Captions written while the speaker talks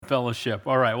fellowship.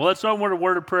 All right, well, let's open with a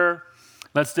word of prayer.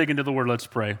 Let's dig into the word. Let's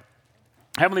pray.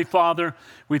 Heavenly Father,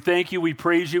 we thank you, we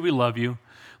praise you, we love you.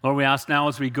 Lord, we ask now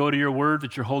as we go to your word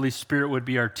that your Holy Spirit would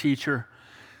be our teacher.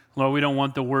 Lord, we don't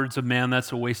want the words of man.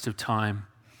 That's a waste of time.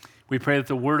 We pray that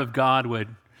the word of God would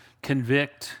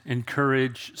convict,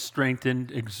 encourage, strengthen,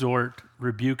 exhort,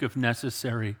 rebuke if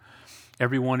necessary,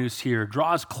 everyone who's here.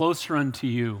 Draw us closer unto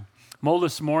you. Mold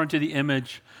us more into the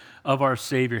image of our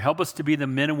Savior. Help us to be the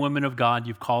men and women of God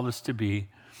you've called us to be.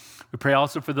 We pray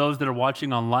also for those that are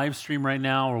watching on live stream right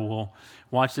now or will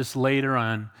watch this later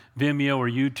on Vimeo or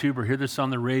YouTube or hear this on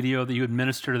the radio, that you would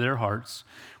minister to their hearts.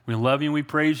 We love you and we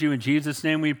praise you. In Jesus'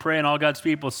 name we pray, and all God's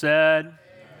people said, amen.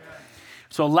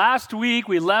 So last week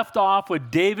we left off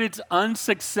with David's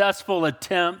unsuccessful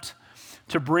attempt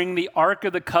to bring the Ark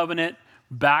of the Covenant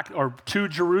back or to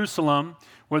Jerusalem,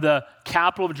 where the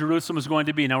capital of Jerusalem is going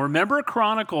to be. Now remember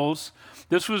Chronicles,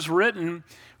 this was written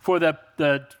for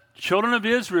the children of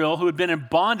Israel who had been in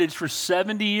bondage for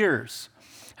 70 years.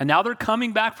 And now they're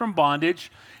coming back from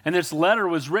bondage, and this letter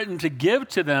was written to give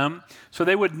to them so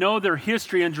they would know their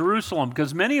history in Jerusalem,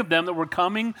 because many of them that were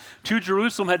coming to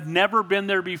Jerusalem had never been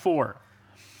there before.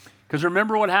 Because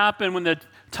remember what happened when the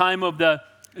time of the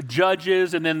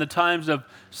Judges and then the times of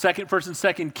First and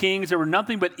Second Kings, there were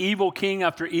nothing but evil king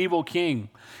after evil king.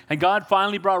 And God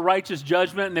finally brought righteous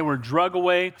judgment, and they were dragged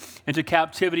away into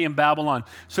captivity in Babylon.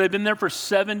 So they've been there for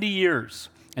 70 years,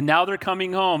 and now they're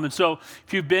coming home. And so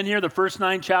if you've been here, the first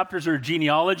 9 chapters are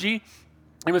genealogy.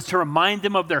 It was to remind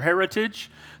them of their heritage.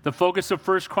 The focus of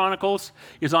First Chronicles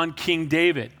is on King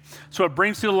David. So it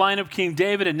brings to the line of King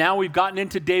David, and now we've gotten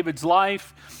into David's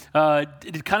life.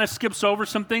 It kind of skips over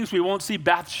some things. We won't see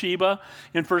Bathsheba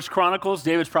in First Chronicles.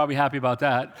 David's probably happy about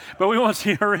that. But we won't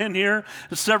see her in here.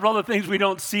 There's several other things we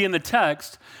don't see in the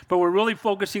text. But we're really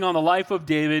focusing on the life of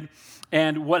David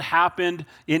and what happened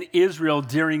in Israel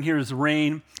during his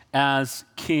reign as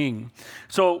king.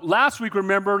 So last week,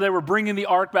 remember, they were bringing the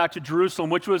ark back to Jerusalem,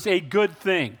 which was a good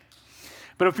thing.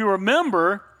 But if you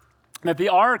remember that the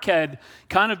ark had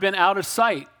kind of been out of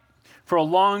sight for a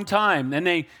long time, and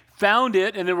they found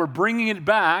it and they were bringing it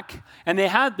back, and they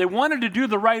wanted to do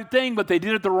the right thing, but they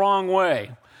did it the wrong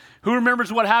way. Who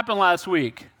remembers what happened last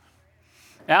week?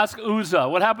 Ask Uzzah.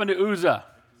 What happened to Uzzah?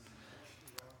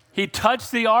 He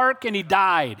touched the ark and he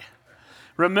died.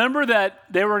 Remember that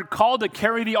they were called to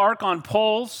carry the ark on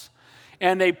poles,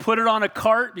 and they put it on a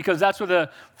cart because that's what the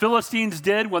Philistines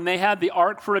did when they had the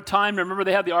ark for a time. Remember,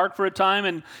 they had the ark for a time,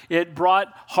 and it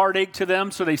brought heartache to them,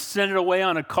 so they sent it away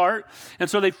on a cart. And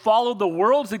so they followed the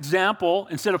world's example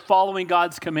instead of following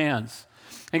God's commands.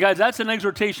 And guys, that's an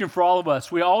exhortation for all of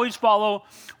us. We always follow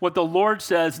what the Lord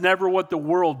says, never what the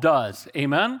world does.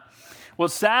 Amen? Well,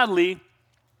 sadly,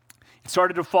 it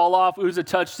started to fall off. Uzzah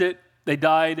touched it. They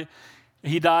died.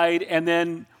 He died, and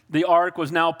then the ark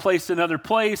was now placed in another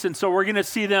place. And so we're going to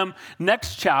see them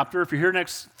next chapter. If you're here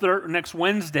next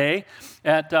Wednesday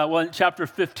at in chapter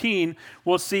 15,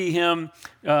 we'll see him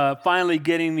finally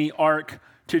getting the ark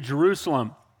to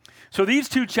Jerusalem. So this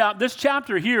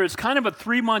chapter here is kind of a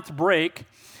 3-month break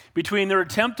between their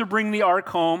attempt to bring the ark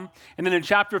home and then in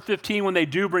chapter 15 when they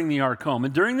do bring the ark home.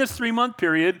 And during this 3-month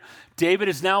period, David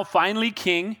is now finally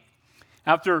king.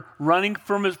 After running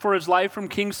for his life from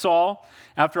King Saul,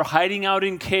 after hiding out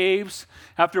in caves,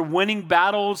 after winning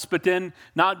battles, but then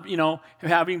not,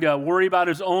 having to worry about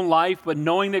his own life, but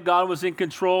knowing that God was in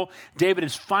control, David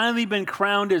has finally been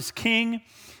crowned as king.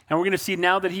 And we're going to see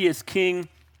now that he is king,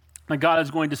 that God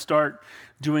is going to start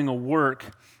doing a work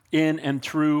in and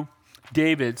through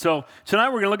David. So tonight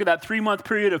we're going to look at that 3-month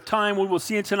period of time. We will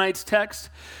see in tonight's text,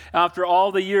 after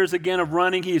all the years again of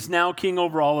running, he is now king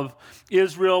over all of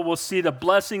Israel. We'll see the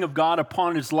blessing of God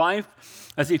upon his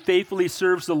life as he faithfully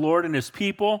serves the Lord and his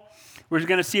people. We're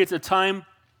going to see it's a time,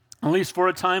 at least for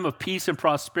a time, of peace and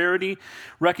prosperity,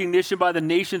 recognition by the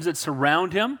nations that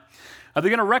surround him. They're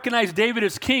going to recognize David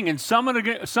as king, and some are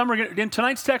going to, in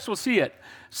tonight's text we'll see it.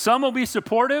 Some will be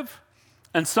supportive,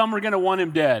 and some are going to want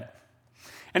him dead.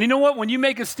 And you know what? When you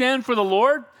make a stand for the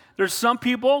Lord, there's some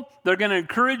people that are going to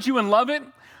encourage you and love it,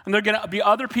 and there are going to be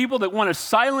other people that want to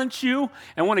silence you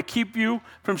and want to keep you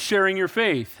from sharing your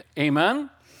faith. Amen?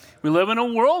 We live in a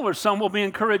world where some will be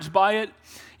encouraged by it.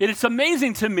 It's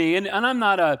amazing to me, and I'm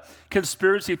not a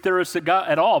conspiracy theorist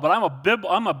at all, but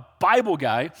I'm a Bible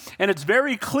guy, and it's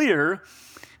very clear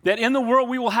that in the world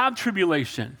we will have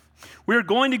tribulation. We are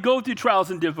going to go through trials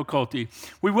and difficulty.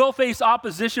 We will face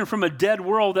opposition from a dead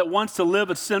world that wants to live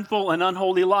a sinful and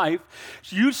unholy life.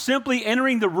 You simply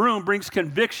entering the room brings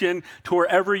conviction to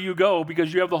wherever you go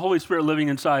because you have the Holy Spirit living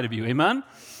inside of you. Amen?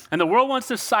 And the world wants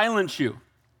to silence you.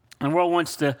 And the world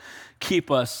wants to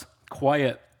keep us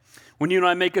quiet. When you and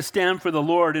I make a stand for the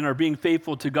Lord and are being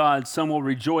faithful to God, some will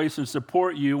rejoice and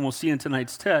support you, and we'll see in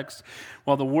tonight's text,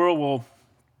 while the world will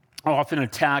often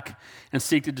attack and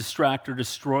seek to distract or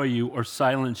destroy you or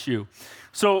silence you.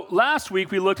 So last week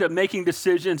we looked at making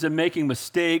decisions and making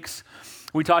mistakes.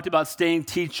 We talked about staying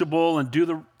teachable and do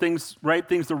the right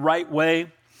things the right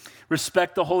way.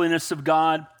 Respect the holiness of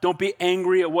God. Don't be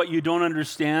angry at what you don't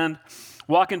understand.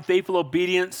 Walk in faithful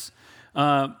obedience,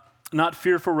 not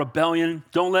fearful rebellion.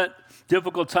 Don't let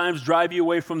difficult times drive you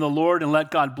away from the Lord, and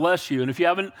let God bless you. And if you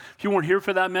weren't here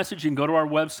for that message, you can go to our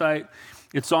website.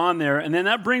 It's on there. And then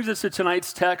that brings us to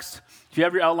tonight's text. If you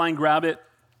have your outline, grab it.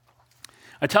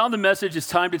 I tell the message, it's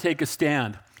time to take a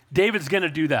stand. David's going to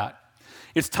do that.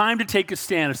 It's time to take a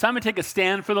stand. It's time to take a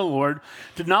stand for the Lord,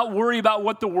 to not worry about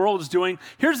what the world is doing.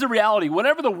 Here's the reality.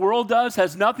 Whatever the world does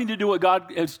has nothing to do with what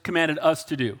God has commanded us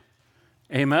to do.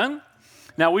 Amen?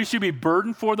 Now, we should be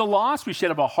burdened for the lost. We should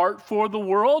have a heart for the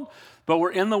world, but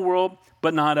we're in the world,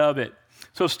 but not of it.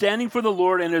 So standing for the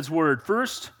Lord and his word.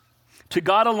 First, to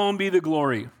God alone be the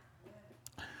glory.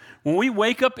 When we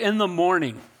wake up in the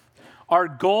morning, our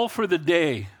goal for the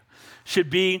day should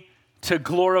be to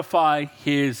glorify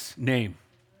his name.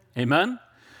 Amen?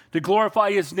 To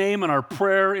glorify his name in our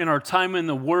prayer, in our time in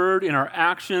the word, in our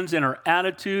actions, in our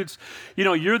attitudes. You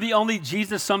know, you're the only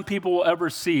Jesus some people will ever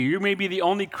see. You may be the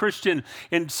only Christian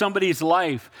in somebody's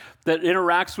life that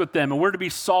interacts with them. And we're to be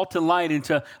salt and light and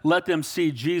to let them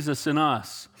see Jesus in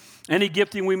us. Any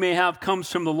gifting we may have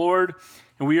comes from the Lord,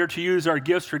 and we are to use our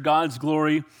gifts for God's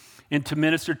glory and to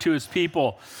minister to his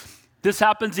people. This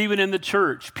happens even in the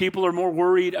church. People are more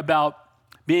worried about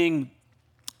being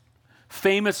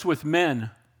famous with men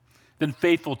than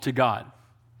faithful to God.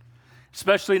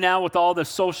 Especially now with all the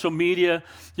social media,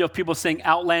 you have people saying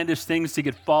outlandish things to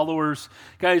get followers.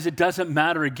 Guys, it doesn't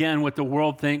matter, again, what the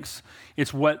world thinks.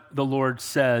 It's what the Lord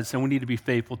says, and we need to be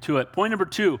faithful to it. Point number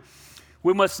 2,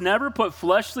 we must never put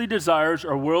fleshly desires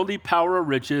or worldly power or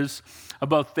riches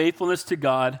above faithfulness to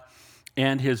God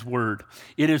and his word.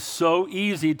 It is so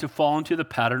easy to fall into the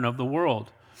pattern of the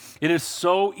world. It is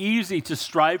so easy to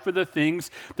strive for the things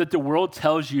that the world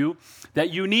tells you that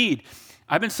you need.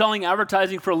 I've been selling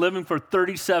advertising for a living for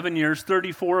 37 years,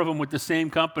 34 of them with the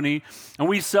same company, and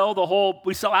we sell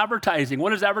advertising.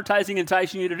 What is advertising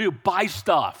enticing you to do? Buy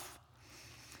stuff.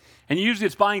 And usually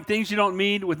it's buying things you don't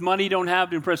need with money you don't have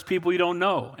to impress people you don't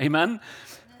know. Amen?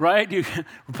 Right? You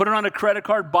put it on a credit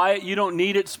card, buy it, you don't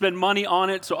need it, spend money on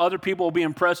it so other people will be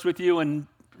impressed with you, and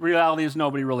reality is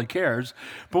nobody really cares.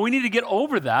 But we need to get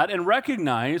over that and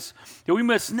recognize that we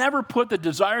must never put the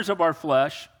desires of our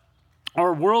flesh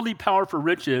or worldly power for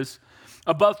riches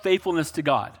above faithfulness to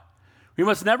God. We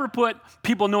must never put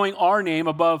people knowing our name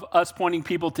above us pointing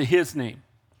people to his name.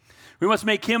 We must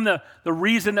make him the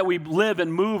reason that we live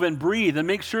and move and breathe, and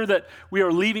make sure that we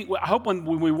are leaving. I hope when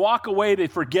we walk away, they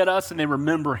forget us and they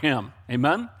remember him.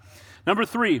 Amen? Number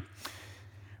 3,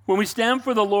 when we stand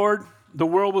for the Lord, the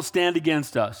world will stand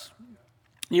against us.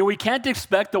 You know, we can't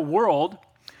expect the world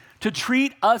to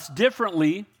treat us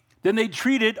differently than they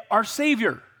treated our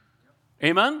Savior.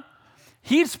 Amen?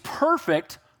 He's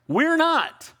perfect. We're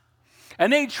not.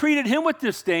 And they treated him with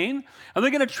disdain, and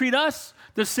they're going to treat us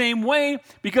the same way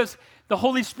because the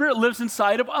Holy Spirit lives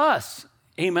inside of us.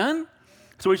 Amen?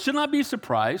 So we should not be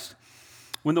surprised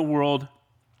when the world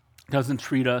doesn't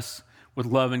treat us with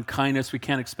love and kindness. We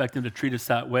can't expect them to treat us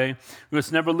that way. We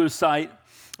must never lose sight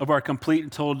of our complete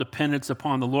and total dependence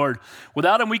upon the Lord.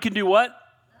 Without him, we can do what?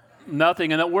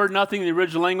 Nothing. And that word nothing in the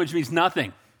original language means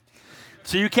nothing.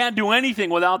 So you can't do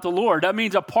anything without the Lord. That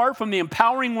means apart from the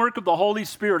empowering work of the Holy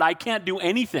Spirit, I can't do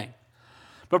anything.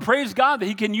 But praise God that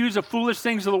he can use the foolish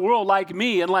things of the world like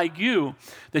me and like you,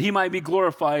 that he might be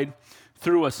glorified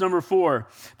through us. Number 4,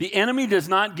 the enemy does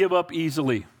not give up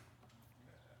easily.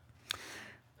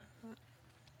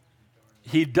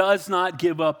 He does not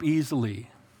give up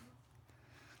easily.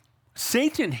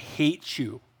 Satan hates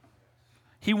you.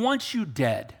 He wants you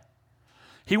dead.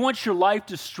 He wants your life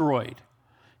destroyed.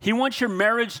 He wants your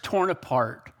marriage torn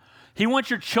apart. He wants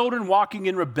your children walking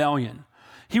in rebellion.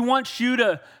 He wants you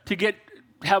to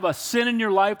have a sin in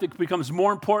your life that becomes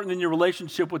more important than your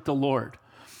relationship with the Lord.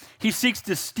 He seeks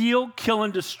to steal, kill,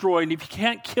 and destroy. And if he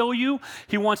can't kill you,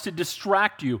 he wants to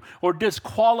distract you or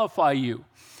disqualify you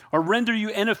or render you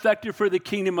ineffective for the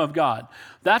kingdom of God.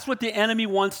 That's what the enemy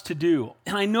wants to do.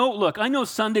 And I know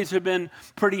Sundays have been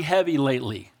pretty heavy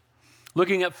lately,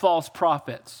 looking at false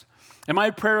prophets. And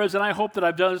my prayer is, and I hope that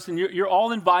I've done this, and you're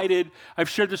all invited. I've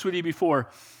shared this with you before.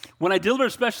 When I deliver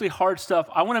especially hard stuff,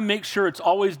 I want to make sure it's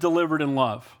always delivered in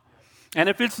love. And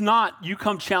if it's not, you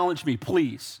come challenge me,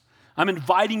 please. I'm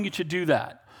inviting you to do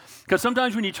that. Because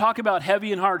sometimes when you talk about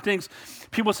heavy and hard things,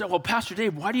 people say, well, Pastor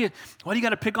Dave, why do you got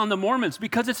to pick on the Mormons?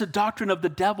 Because it's a doctrine of the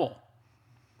devil.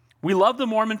 We love the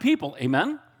Mormon people,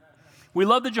 amen? We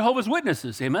love the Jehovah's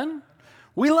Witnesses, amen?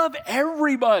 We love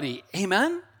everybody,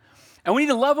 amen? And we need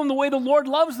to love them the way the Lord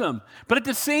loves them. But at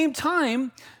the same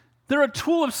time, they're a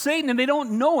tool of Satan and they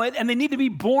don't know it and they need to be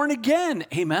born again,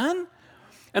 amen?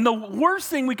 And the worst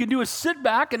thing we can do is sit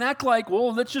back and act like,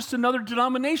 well, that's just another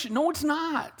denomination. No, it's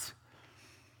not.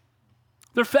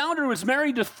 Their founder was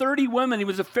married to 30 women. He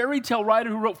was a fairy tale writer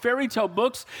who wrote fairy tale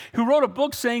books, who wrote a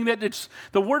book saying that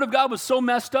the Word of God was so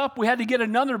messed up, we had to get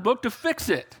another book to fix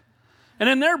it. And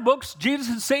in their books, Jesus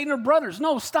and Satan are brothers.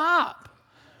 No, stop.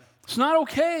 It's not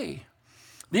okay.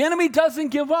 The enemy doesn't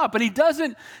give up, and he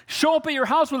doesn't show up at your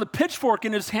house with a pitchfork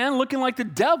in his hand looking like the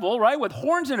devil, right, with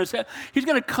horns in his head. He's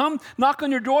going to come knock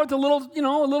on your door with a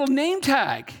little name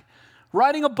tag,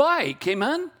 riding a bike,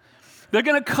 amen? They're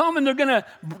going to come and they're going to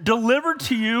deliver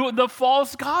to you the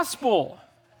false gospel.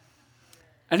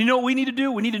 And you know what we need to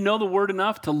do? We need to know the word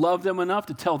enough to love them enough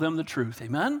to tell them the truth,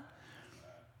 amen?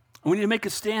 We need to make a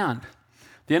stand.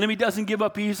 The enemy doesn't give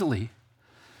up easily.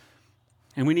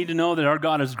 And we need to know that our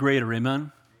God is greater,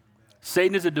 amen?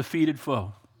 Satan is a defeated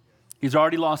foe. He's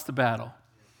already lost the battle.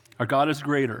 Our God is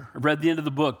greater. I read the end of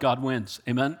the book, God wins,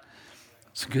 amen?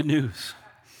 It's good news.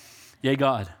 Yay,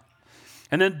 God.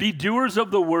 And then be doers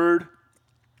of the word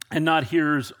and not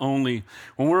hearers only.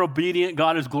 When we're obedient,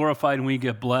 God is glorified and we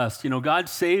get blessed. You know, God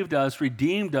saved us,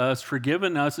 redeemed us,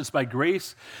 forgiven us. It's by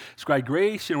grace. It's by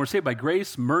grace. You know, we're saved by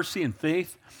grace, mercy, and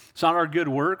faith. It's not our good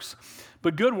works.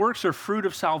 But good works are fruit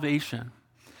of salvation.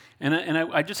 And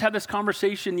I just had this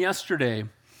conversation yesterday.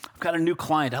 I've got a new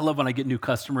client. I love when I get new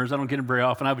customers. I don't get them very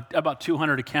often. I have about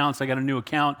 200 accounts. I got a new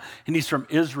account, and he's from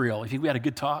Israel. I think we had a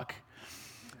good talk.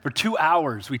 For 2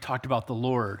 hours, we talked about the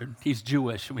Lord, and he's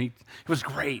Jewish. And it was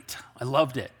great. I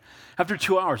loved it. After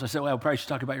 2 hours, I said, well, I probably should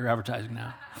talk about your advertising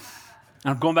now.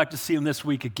 And I'm going back to see him this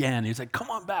week again. He's like,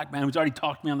 come on back, man. He's already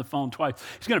talked to me on the phone twice.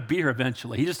 He's going to be here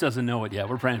eventually. He just doesn't know it yet.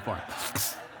 We're praying for him.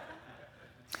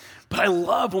 But I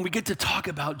love when we get to talk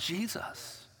about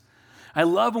Jesus. I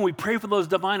love when we pray for those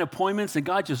divine appointments and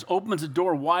God just opens the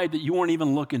door wide that you weren't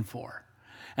even looking for.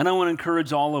 And I want to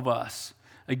encourage all of us.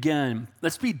 Again,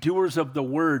 let's be doers of the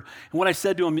word. And what I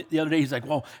said to him the other day, he's like,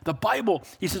 well, the Bible,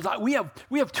 he says, we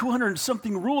have 200 and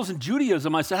something rules in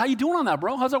Judaism. I said, how you doing on that,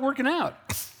 bro? How's that working out?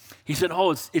 He said,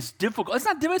 oh, it's difficult. It's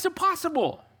not difficult, it's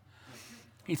impossible.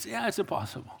 He said, yeah, it's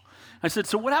impossible. I said,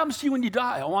 so what happens to you when you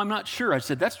die? Oh, I'm not sure. I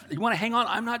said, you want to hang on?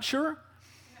 I'm not sure.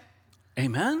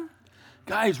 Amen?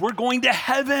 Guys, we're going to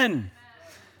heaven.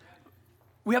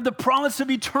 We have the promise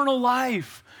of eternal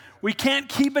life. We can't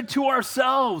keep it to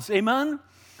ourselves. Amen?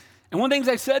 And one of the things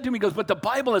I said to him, he goes, but the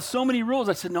Bible has so many rules.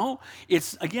 I said, no,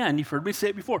 it's, again, you've heard me say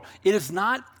it before. It is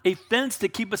not a fence to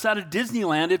keep us out of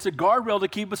Disneyland. It's a guardrail to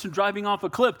keep us from driving off a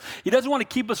cliff. He doesn't want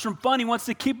to keep us from fun. He wants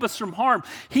to keep us from harm.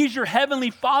 He's your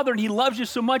heavenly Father, and he loves you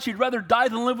so much, he'd rather die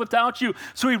than live without you.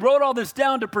 So he wrote all this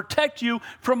down to protect you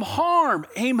from harm.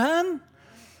 Amen?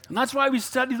 And that's why we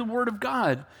study the Word of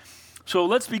God. So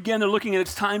let's begin. They're looking at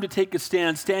it's time to take a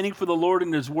stand, standing for the Lord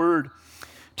and his word.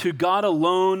 To God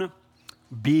alone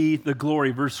be the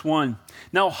glory. Verse 1.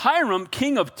 Now Hiram,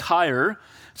 king of Tyre,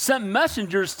 sent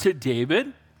messengers to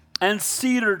David and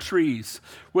cedar trees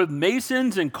with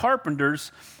masons and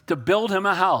carpenters to build him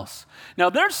a house. Now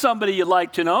there's somebody you'd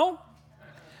like to know.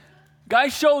 Guy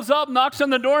shows up, knocks on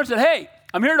the door and said, hey,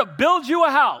 I'm here to build you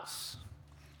a house.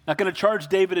 Not going to charge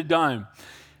David a dime.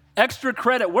 Extra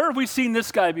credit. Where have we seen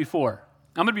this guy before?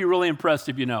 I'm going to be really impressed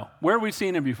if you know. Where have we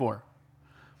seen him before?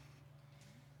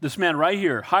 This man right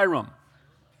here, Hiram.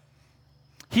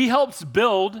 He helps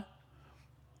build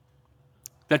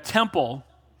the temple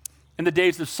in the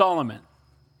days of Solomon.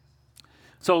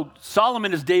 So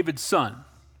Solomon is David's son.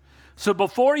 So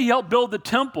before he helped build the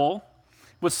temple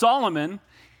with Solomon,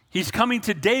 he's coming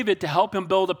to David to help him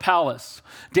build a palace.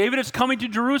 David is coming to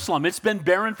Jerusalem. It's been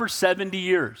barren for 70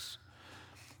 years.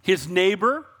 His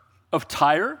neighbor of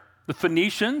Tyre, the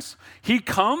Phoenicians, he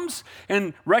comes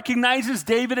and recognizes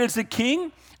David as a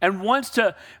king and wants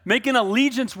to make an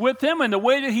allegiance with him. And the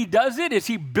way that he does it is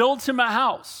he builds him a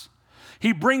house.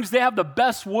 They have the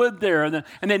best wood there. And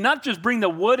they not just bring the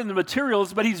wood and the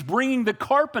materials, but he's bringing the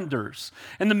carpenters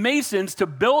and the masons to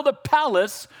build a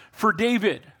palace for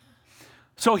David.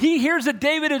 So he hears that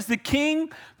David is the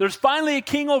king. There's finally a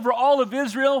king over all of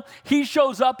Israel. He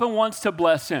shows up and wants to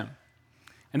bless him.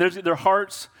 And their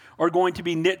hearts are going to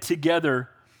be knit together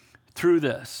through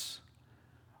this.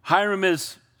 Hiram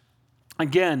is,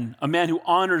 again, a man who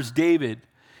honors David,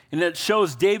 and it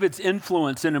shows David's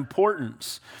influence and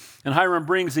importance. And Hiram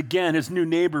brings, again, his new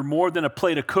neighbor more than a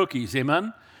plate of cookies,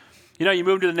 amen? You know, you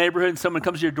move to the neighborhood and someone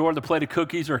comes to your door with a plate of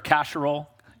cookies or a casserole.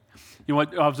 You know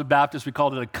what, I was a Baptist, we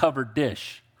called it a covered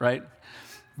dish, right?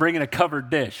 Bringing a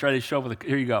covered dish, right? They show up with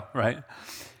here you go, right?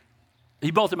 He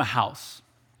built him a house.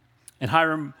 And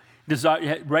Hiram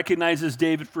recognizes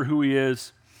David for who he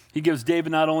is. He gives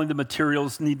David not only the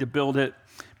materials needed to build it,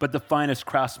 but the finest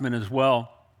craftsmen as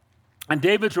well. And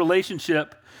David's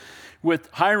relationship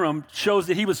with Hiram shows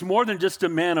that he was more than just a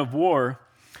man of war,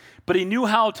 but he knew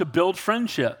how to build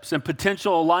friendships and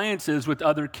potential alliances with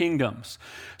other kingdoms.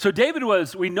 So David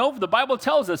was, we know the Bible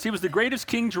tells us, he was the greatest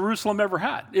king Jerusalem ever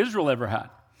had, Israel ever had.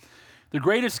 The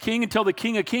greatest king until the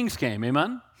King of Kings came,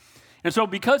 amen? And so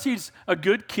because he's a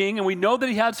good king, and we know that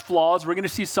he has flaws, we're going to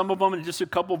see some of them in just a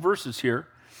couple verses here.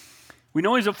 We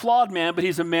know he's a flawed man, but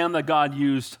he's a man that God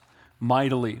used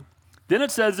mightily. Then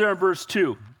it says there in verse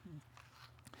 2,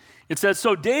 it says,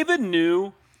 so David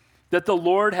knew that the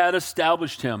Lord had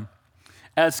established him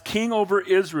as king over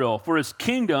Israel, for his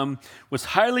kingdom was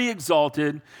highly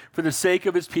exalted for the sake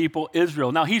of his people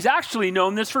Israel. Now, he's actually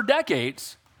known this for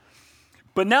decades,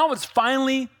 but now it's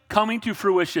finally coming to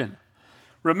fruition.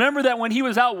 Remember that when he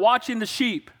was out watching the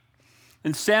sheep,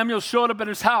 and Samuel showed up at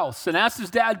his house and asked his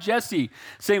dad, Jesse,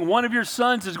 saying, one of your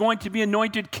sons is going to be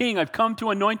anointed king. I've come to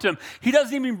anoint him. He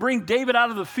doesn't even bring David out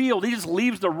of the field. He just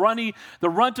leaves the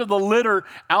runt of the litter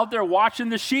out there watching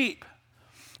the sheep.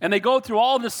 And they go through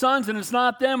all the sons, and it's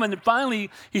not them. And then finally,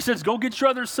 he says, go get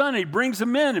your other son. And he brings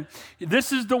him in. And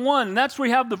this is the one. And that's where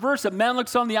we have the verse that man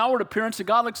looks on the outward appearance and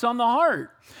God looks on the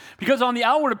heart. Because on the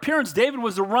outward appearance, David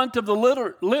was the runt of the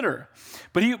litter.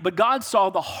 But God saw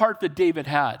the heart that David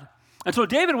had. And so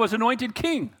David was anointed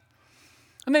king.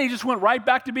 And then he just went right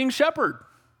back to being shepherd.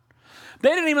 They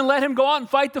didn't even let him go out and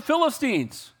fight the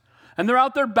Philistines. And they're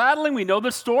out there battling. We know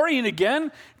the story. And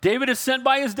again, David is sent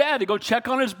by his dad to go check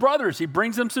on his brothers. He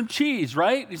brings them some cheese,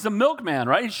 right? He's the milkman,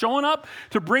 right? He's showing up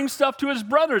to bring stuff to his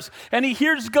brothers. And he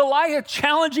hears Goliath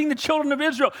challenging the children of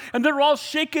Israel. And they're all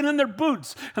shaking in their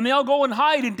boots. And they all go and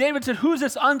hide. And David said, who's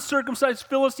this uncircumcised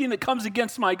Philistine that comes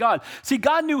against my God? See,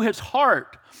 God knew his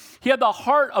heart. He had the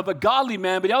heart of a godly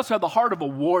man, but he also had the heart of a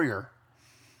warrior.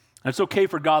 And it's okay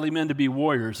for godly men to be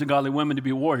warriors and godly women to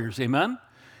be warriors. Amen?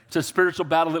 It's a spiritual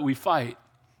battle that we fight.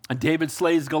 And David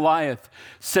slays Goliath,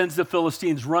 sends the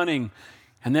Philistines running.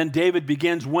 And then David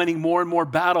begins winning more and more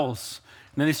battles.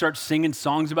 And then he starts singing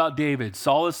songs about David.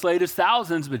 Saul has slayed his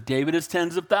thousands, but David has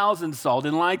tens of thousands. Saul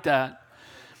didn't like that.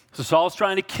 So Saul's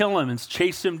trying to kill him and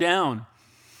chase him down.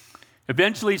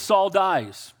 Eventually, Saul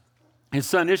dies. His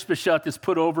son Ishbosheth is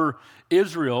put over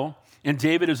Israel, and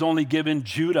David is only given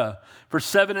Judah. For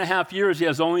 7.5 years, he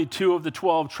has only 2 of the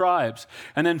 12 tribes.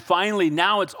 And then finally,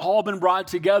 now it's all been brought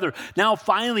together. Now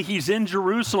finally, he's in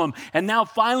Jerusalem. And now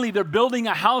finally, they're building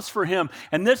a house for him.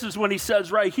 And this is when he says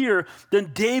right here,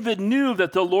 then David knew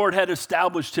that the Lord had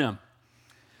established him.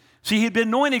 See, he'd been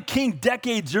anointed king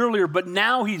decades earlier, but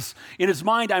now he's, in his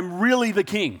mind, I'm really the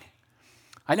king.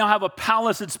 I now have a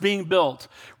palace that's being built.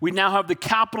 We now have the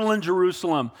capital in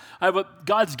Jerusalem.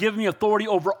 God's given me authority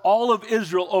over all of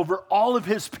Israel, over all of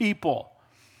his people.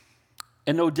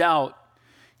 And no doubt,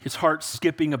 his heart's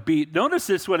skipping a beat. Notice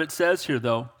this, what it says here,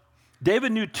 though.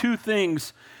 David knew 2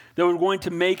 things that were going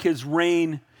to make his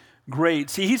reign great.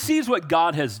 See, he sees what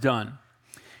God has done.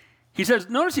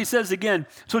 Notice he says again,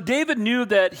 so David knew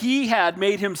that he had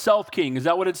made himself king. Is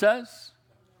that what it says?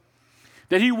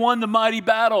 That he won the mighty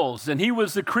battles, and he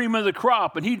was the cream of the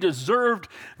crop, and he deserved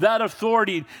that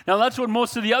authority. Now, that's what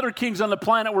most of the other kings on the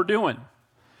planet were doing.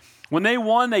 When they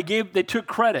won, they took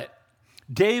credit.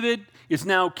 David is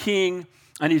now king,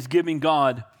 and he's giving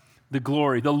God the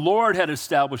glory. The Lord had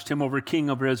established him over king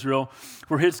over Israel,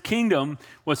 for his kingdom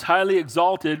was highly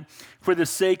exalted for the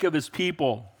sake of his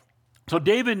people. So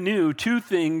David knew 2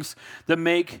 things that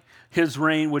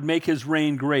would make his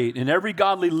reign great. And every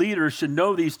godly leader should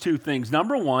know these 2 things.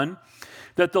 Number 1,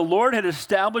 that the Lord had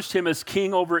established him as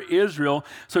king over Israel.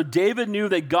 So David knew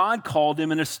that God called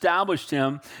him and established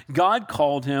him. God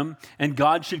called him, and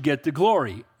God should get the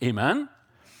glory. Amen?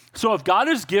 So if God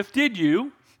has gifted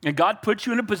you, and God put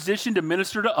you in a position to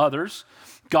minister to others,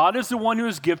 God is the one who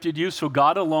has gifted you, so to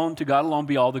God alone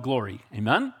be all the glory.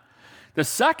 Amen? The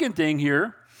second thing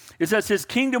here is that his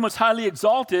kingdom was highly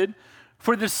exalted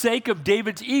for the sake of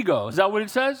David's ego. Is that what it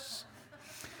says?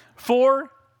 For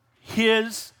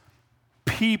his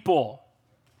people.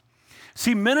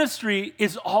 See, ministry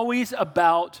is always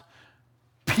about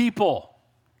people.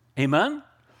 Amen?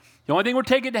 The only thing we're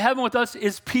taking to heaven with us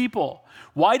is people.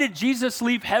 Why did Jesus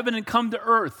leave heaven and come to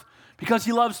earth? Because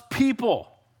he loves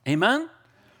people. Amen?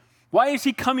 Why is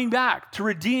he coming back? To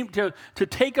redeem, to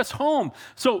take us home.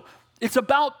 So it's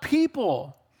about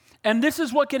people. And this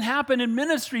is what can happen in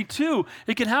ministry too.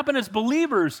 It can happen as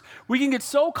believers. We can get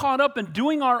so caught up in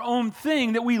doing our own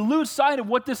thing that we lose sight of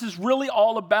what this is really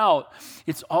all about.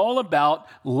 It's all about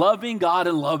loving God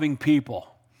and loving people.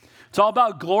 It's all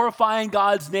about glorifying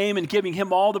God's name and giving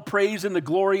him all the praise and the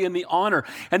glory and the honor.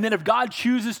 And then if God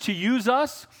chooses to use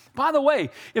us, by the way,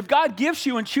 if God gifts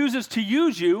you and chooses to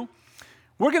use you,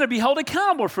 we're going to be held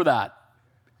accountable for that.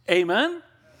 Amen?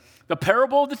 The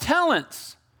parable of the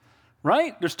talents,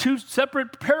 right? There's two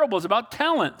separate parables about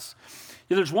talents.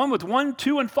 There's one with 1,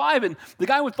 2, and 5, and the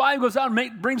guy with 5 goes out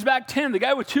and brings back 10. The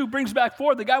guy with 2 brings back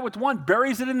 4. The guy with 1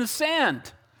 buries it in the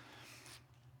sand.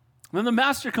 And then the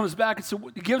master comes back and so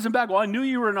he gives him back. Well, I knew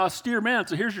you were an austere man,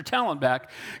 so here's your talent back.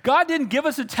 God didn't give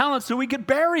us a talent so we could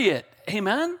bury it.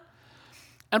 Amen?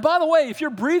 And by the way, if you're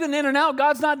breathing in and out,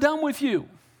 God's not done with you.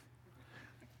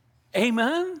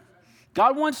 Amen?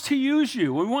 God wants to use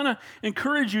you. We want to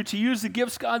encourage you to use the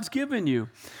gifts God's given you.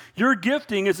 Your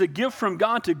gifting is a gift from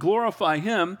God to glorify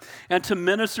him and to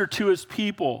minister to his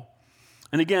people.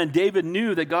 And again, David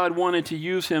knew that God wanted to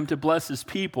use him to bless his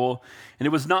people, and it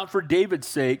was not for David's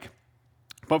sake,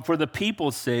 but for the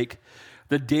people's sake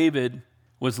that David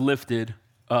was lifted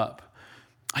up.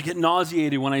 I get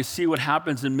nauseated when I see what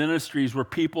happens in ministries where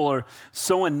people are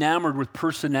so enamored with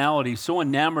personality, so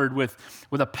enamored with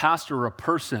a pastor or a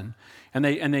person, and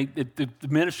the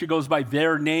ministry goes by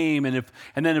their name, and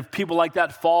then if people like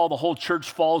that fall, the whole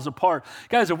church falls apart.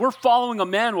 Guys, if we're following a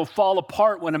man, we'll fall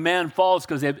apart when a man falls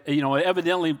because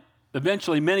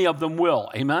eventually many of them will.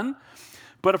 Amen?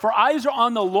 But if our eyes are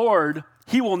on the Lord,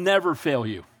 he will never fail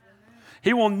you.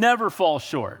 He will never fall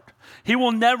short. He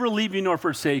will never leave you nor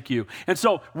forsake you. And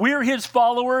so we're his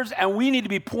followers, and we need to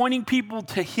be pointing people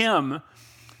to him.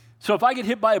 So if I get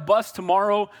hit by a bus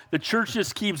tomorrow, the church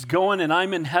just keeps going, and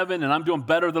I'm in heaven, and I'm doing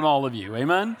better than all of you.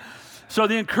 Amen? So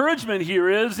the encouragement here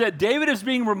is that David is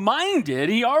being reminded,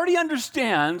 he already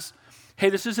understands, hey,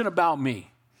 this isn't about me.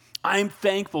 I'm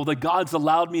thankful that God's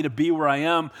allowed me to be where I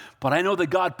am, but I know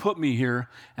that God put me here,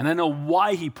 and I know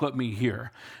why he put me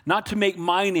here. Not to make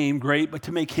my name great, but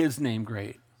to make his name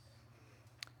great.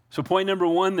 So point number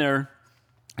 1 there,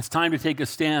 it's time to take a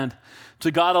stand. To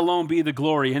God alone be the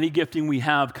glory. Any gifting we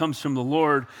have comes from the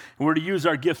Lord, and we're to use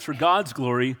our gifts for God's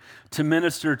glory to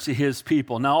minister to his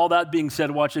people. Now, all that being said,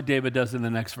 watch what David does in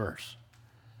the next verse.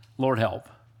 Lord help.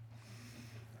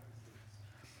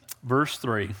 Verse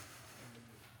 3.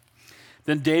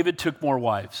 Then David took more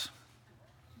wives.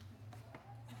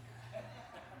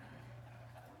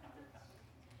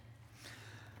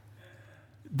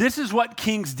 This is what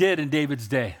kings did in David's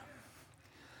day.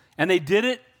 And they did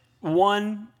it,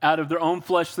 1, out of their own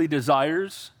fleshly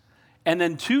desires, and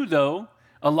then 2, though,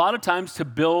 a lot of times to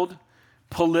build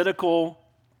political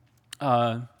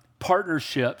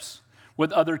partnerships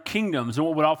with other kingdoms. And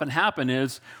what would often happen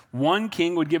is one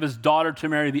king would give his daughter to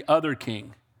marry the other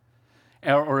king.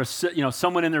 Or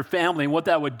someone in their family, and what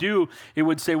that would do, it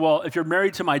would say, well, if you're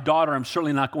married to my daughter, I'm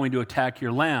certainly not going to attack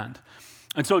your land.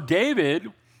 And so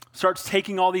David starts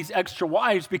taking all these extra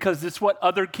wives because it's what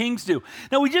other kings do.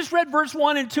 Now, we just read verse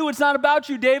 1 and 2, it's not about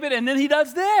you, David, and then he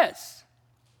does this.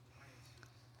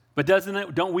 But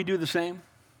don't we do the same?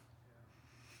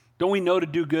 Don't we know to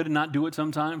do good and not do it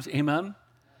sometimes? Amen?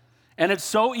 And it's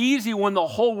so easy when the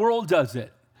whole world does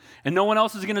it, and no one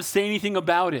else is going to say anything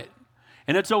about it.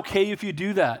 And it's okay if you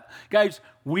do that. Guys,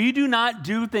 we do not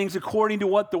do things according to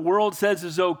what the world says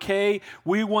is okay.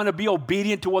 We want to be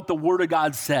obedient to what the Word of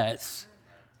God says.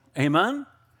 Amen?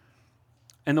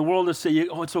 And the world will say,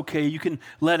 oh, it's okay. You can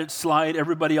let it slide.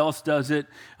 Everybody else does it.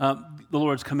 The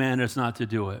Lord's commanded us not to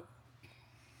do it.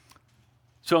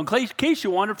 So in case you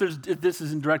wonder if this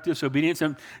is in direct disobedience,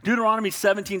 in Deuteronomy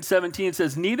 17:17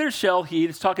 says, neither shall he,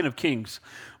 it's talking of kings,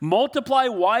 multiply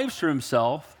wives for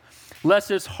himself, lest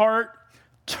his heart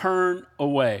turn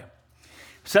away.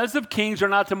 It says of kings, they're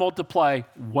not to multiply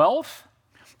wealth.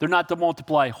 They're not to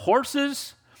multiply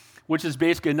horses, which is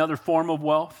basically another form of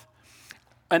wealth.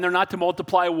 And they're not to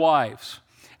multiply wives.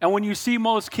 And when you see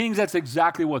most kings, that's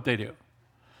exactly what they do.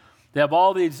 They have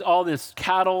all this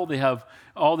cattle, they have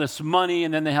all this money,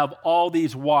 and then they have all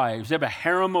these wives. They have a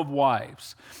harem of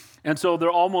wives. And so they're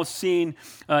almost seen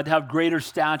to have greater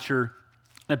stature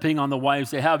depending on the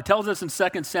wives they have. It tells us in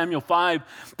 2 Samuel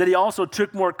 5 that he also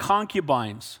took more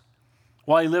concubines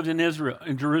while he lived in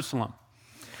Jerusalem.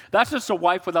 That's just a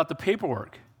wife without the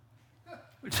paperwork.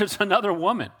 It's just another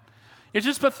woman. It's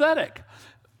just pathetic.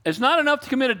 It's not enough to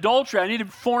commit adultery. I need to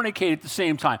fornicate at the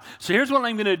same time. So here's what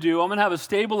I'm going to do. I'm going to have a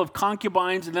stable of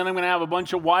concubines, and then I'm going to have a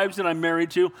bunch of wives that I'm married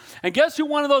to. And guess who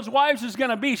one of those wives is going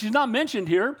to be? She's not mentioned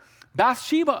here.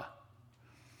 Bathsheba.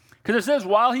 Because it says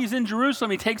while he's in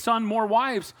Jerusalem, he takes on more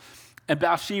wives. And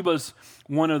Bathsheba's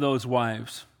one of those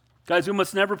wives. Guys, we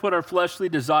must never put our fleshly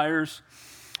desires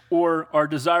or our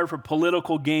desire for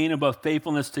political gain above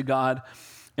faithfulness to God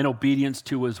and obedience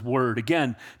to his word.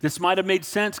 Again, this might have made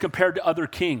sense compared to other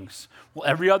kings. Well,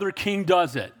 every other king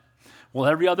does it. Well,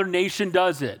 every other nation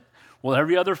does it. Well,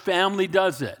 every other family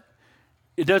does it.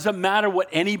 It doesn't matter what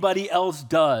anybody else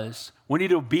does. We need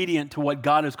to be obedient to what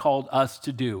God has called us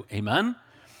to do. Amen?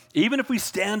 Even if we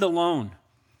stand alone,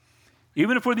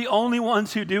 even if we're the only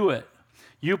ones who do it,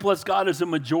 you plus God is a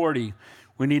majority,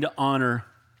 we need to honor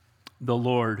the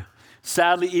Lord.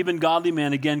 Sadly, even godly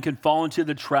men, again, can fall into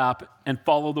the trap and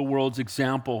follow the world's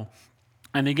example.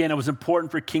 And again, it was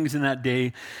important for kings in that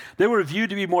day. They were viewed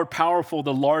to be more powerful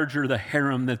the larger the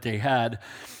harem that they had.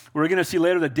 We're going to see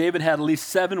later that David had at least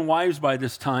 7 wives by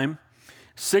this time.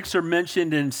 6 are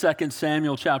mentioned in 2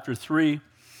 Samuel chapter 3.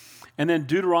 And then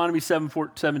Deuteronomy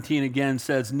 7:17 again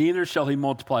says, neither shall he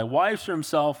multiply wives for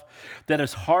himself, that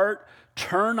his heart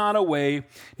turn not away,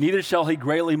 neither shall he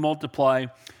greatly multiply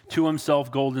to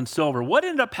himself gold and silver. What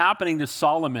ended up happening to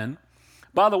Solomon?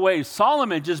 By the way,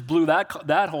 Solomon just blew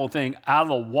that whole thing out of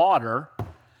the water.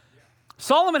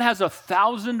 Solomon has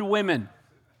 1,000 women.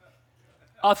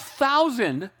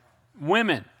 1,000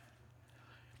 women.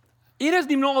 He doesn't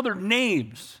even know all their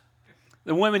names,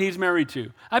 the women he's married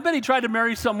to. I bet he tried to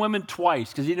marry some women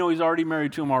twice because he's already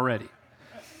married to them already.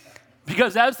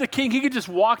 Because as the king, he could just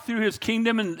walk through his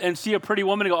kingdom and see a pretty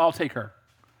woman and go, I'll take her.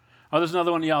 Oh, there's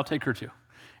another one, yeah, I'll take her too.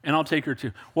 And I'll take her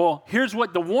too. Well, here's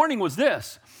what the warning was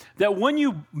this, that when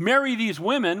you marry these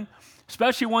women,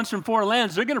 especially ones from foreign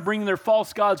lands, they're going to bring their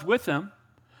false gods with them.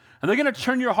 And they're going to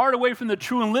turn your heart away from the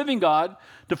true and living God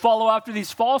to follow after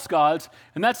these false gods.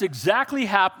 And that's exactly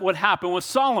what happened with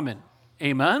Solomon.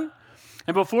 Amen?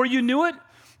 And before you knew it,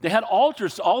 they had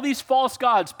altars, all these false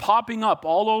gods popping up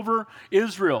all over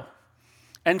Israel.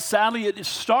 And sadly, it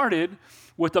started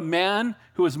with a man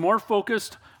who was more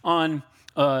focused on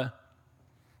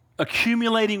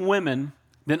accumulating women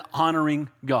than honoring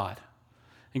God.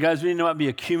 And guys, we need to not be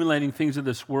accumulating things of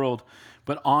this world,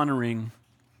 but honoring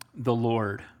the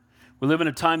Lord. We live in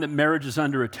a time that marriage is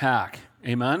under attack.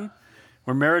 Amen?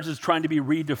 Where marriage is trying to be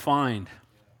redefined.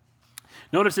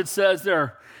 Notice it says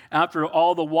there, after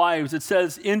all the wives, it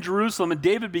says, in Jerusalem, and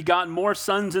David begot more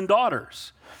sons and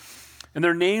daughters. And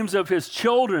their names of his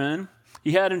children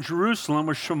he had in Jerusalem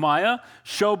were Shemaiah,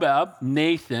 Shobab,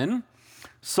 Nathan,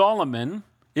 Solomon,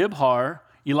 Ibhar,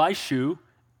 Elishu,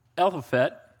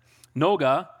 Eliphet,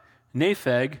 Noga,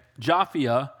 Nepheg,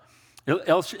 Japhia,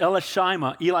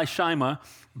 Elishima,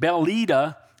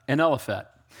 Belida, and Eliphet.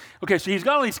 Okay, so he's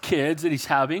got all these kids that he's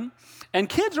having, and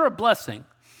kids are a blessing,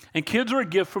 and kids are a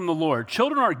gift from the Lord.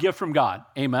 Children are a gift from God.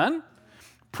 Amen?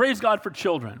 Praise God for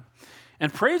children.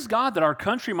 And praise God that our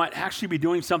country might actually be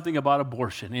doing something about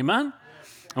abortion. Amen?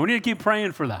 And we need to keep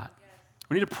praying for that.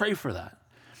 We need to pray for that.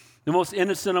 The most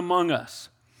innocent among us.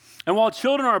 And while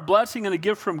children are a blessing and a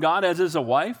gift from God, as is a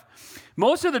wife,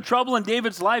 most of the trouble in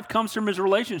David's life comes from his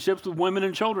relationships with women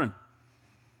and children.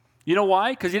 You know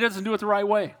why? Because he doesn't do it the right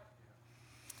way.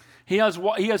 He has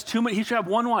too many. He should have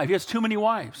one wife. He has too many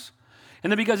wives. And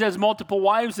then because he has multiple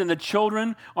wives and the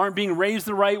children aren't being raised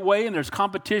the right way and there's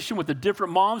competition with the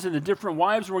different moms and the different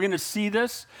wives, we're going to see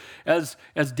this as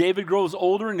David grows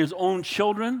older and his own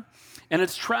children. And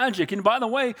it's tragic. And by the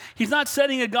way, he's not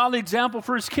setting a godly example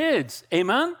for his kids.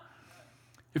 Amen?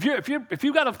 If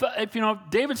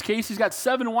David's case, he's got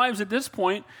 7 wives at this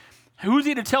point. Who's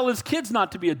he to tell his kids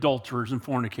not to be adulterers and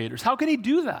fornicators? How can he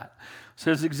do that?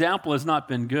 So his example has not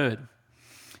been good.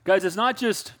 Guys, it's not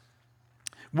just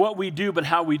what we do, but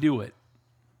how we do it.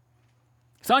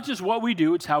 It's not just what we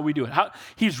do, it's how we do it.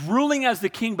 He's ruling as the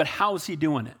king, but how is he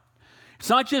doing it? It's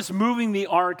not just moving the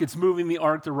ark, it's moving the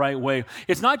ark the right way.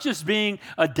 It's not just being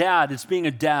a dad, it's being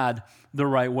a dad the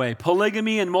right way.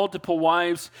 Polygamy and multiple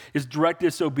wives is direct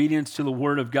disobedience to the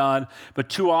word of God, but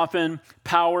too often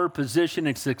power, position,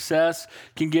 and success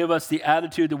can give us the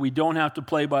attitude that we don't have to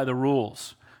play by the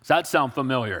rules. Does that sound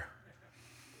familiar?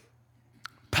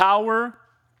 Power,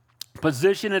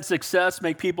 position, and success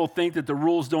make people think that the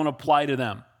rules don't apply to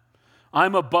them.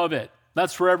 I'm above it.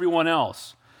 That's for everyone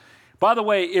else. By the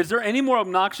way, is there any more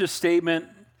obnoxious statement?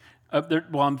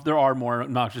 There are more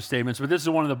obnoxious statements, but this is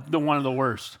one of the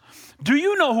worst. Do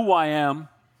you know who I am?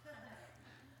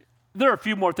 There are a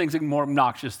few more things that are more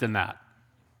obnoxious than that.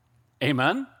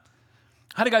 Amen?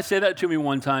 I had a guy say that to me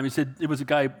one time. He said, it was a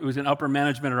guy who was in upper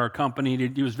management at our company.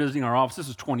 He was visiting our office. This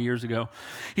was 20 years ago.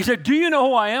 He said, do you know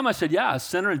who I am? I said, yeah, a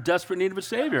sinner in desperate need of a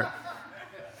Savior.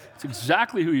 It's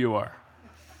exactly who you are.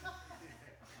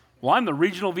 Well, I'm the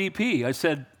regional VP. I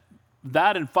said,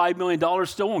 that and $5 million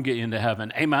still won't get you into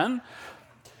heaven. Amen?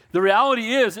 The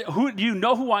reality is, do you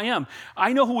know who I am?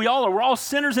 I know who we all are. We're all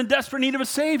sinners in desperate need of a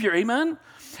Savior. Amen?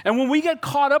 And when we get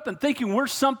caught up in thinking we're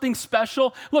something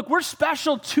special, look, we're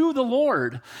special to the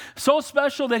Lord. So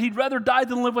special that he'd rather die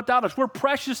than live without us. We're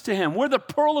precious to him. We're the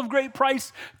pearl of great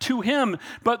price to him.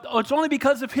 But it's only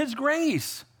because of his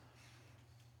grace.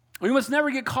 We must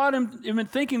never get caught in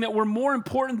thinking that we're more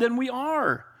important than we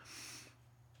are.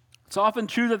 It's often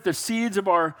true that the seeds of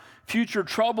our future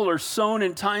trouble are sown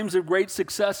in times of great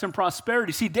success and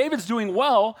prosperity. See, David's doing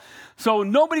well, so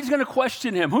nobody's going to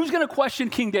question him. Who's going to question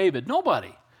King David?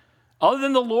 Nobody, other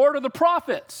than the Lord or the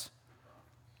prophets.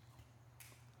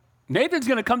 Nathan's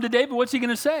going to come to David. What's he going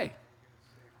to say?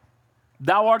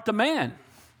 Thou art the man.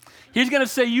 He's going to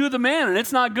say, you the man, and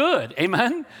it's not good.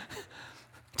 Amen?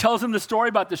 Tells him the story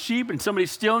about the sheep and somebody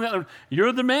stealing it.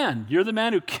 You're the man. You're the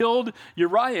man who killed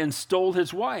Uriah and stole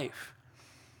his wife.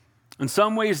 In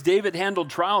some ways, David handled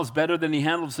trials better than he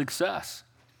handled success.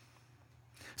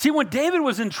 See, when David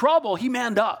was in trouble, he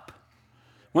manned up.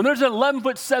 When there's an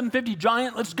 11-foot, 750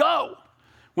 giant, let's go.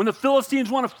 When the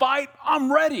Philistines want to fight,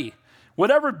 I'm ready.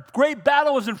 Whatever great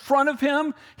battle was in front of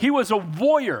him, he was a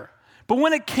warrior. But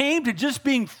when it came to just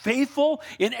being faithful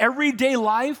in everyday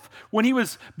life, when he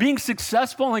was being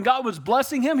successful and God was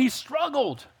blessing him, he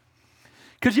struggled.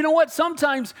 Because you know what?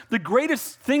 Sometimes the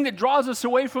greatest thing that draws us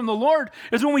away from the Lord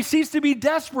is when we cease to be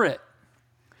desperate.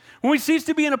 When we cease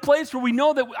to be in a place where we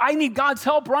know that I need God's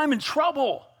help or I'm in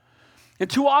trouble. And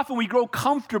too often we grow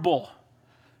comfortable.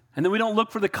 And then we don't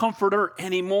look for the comforter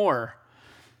anymore.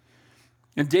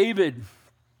 And David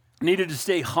needed to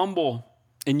stay humble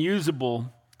and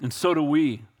usable. And so do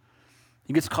we.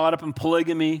 He gets caught up in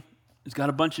polygamy. He's got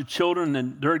a bunch of children,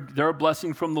 and they're a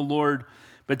blessing from the Lord.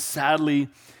 But sadly,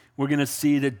 we're going to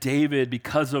see that David,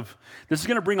 because of this, is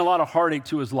going to bring a lot of heartache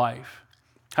to his life.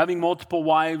 Having multiple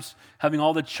wives, having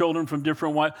all the children from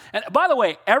different wives. And by the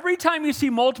way, every time you see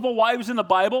multiple wives in the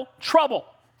Bible, trouble.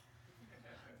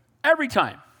 Every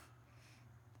time.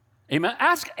 Amen.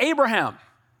 Ask Abraham.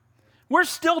 We're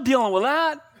still dealing with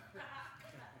that.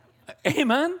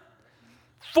 Amen.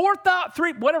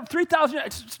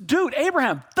 3,000, dude,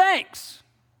 Abraham, thanks.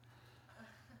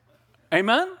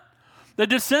 Amen? The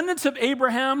descendants of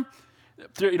Abraham,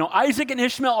 Isaac and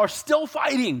Ishmael are still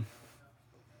fighting.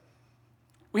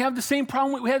 We have the same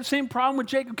problem. We had the same problem with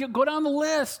Jacob. Go down the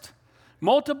list.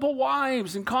 Multiple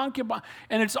wives and concubines.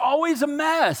 And it's always a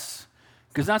mess.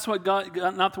 Because that's what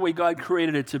not the way God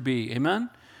created it to be. Amen?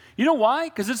 You know why?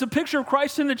 Because it's a picture of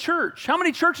Christ in the church. How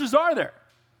many churches are there?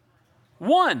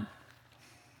 One.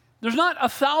 There's not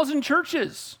 1,000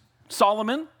 churches,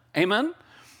 Solomon, amen?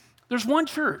 There's one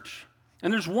church,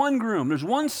 and there's one groom, there's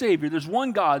one Savior, there's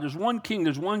one God, there's one King,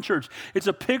 there's one church. It's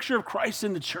a picture of Christ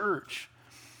in the church.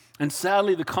 And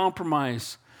sadly, the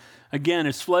compromise, again,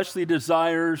 is fleshly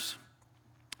desires,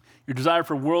 your desire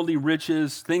for worldly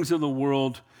riches, things of the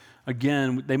world.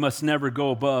 Again, they must never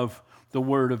go above the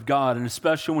Word of God, and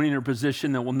especially when you're in a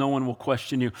position that no one will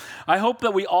question you. I hope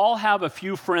that we all have a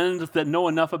few friends that know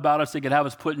enough about us that could have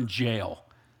us put in jail.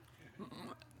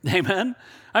 Amen?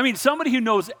 I mean, somebody who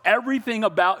knows everything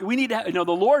about, we need to, the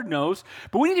Lord knows,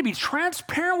 but we need to be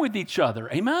transparent with each other.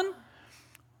 Amen?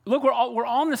 Look, we're all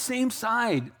on the same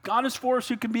side. God is for us,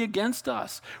 who can be against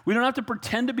us. We don't have to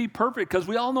pretend to be perfect because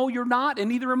we all know you're not, and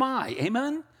neither am I.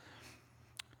 Amen?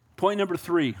 Point number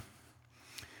 3.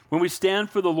 When we stand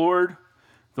for the Lord,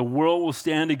 the world will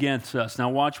stand against us. Now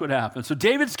watch what happens. So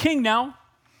David's king now,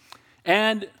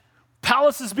 and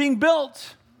palace is being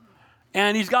built,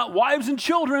 and he's got wives and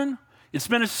children. It's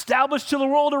been established to the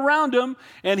world around him,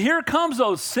 and here comes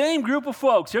those same group of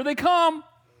folks. Here they come,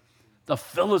 the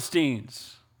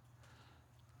Philistines.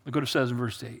 Look what it says in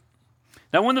verse 8.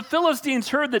 Now when the Philistines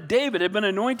heard that David had been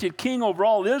anointed king over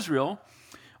all Israel,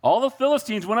 all the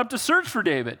Philistines went up to search for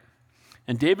David,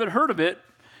 and David heard of it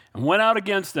and went out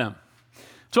against them.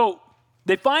 So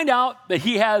they find out that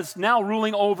he has now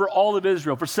ruling over all of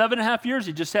Israel. For 7.5 years,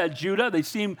 he just had Judah. They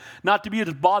seem not to be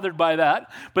as bothered by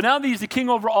that. But now that he's the king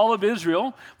over all of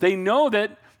Israel, they know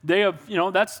that they have,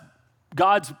 that's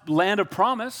God's land of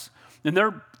promise. And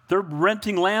they're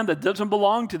renting land that doesn't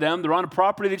belong to them. They're on a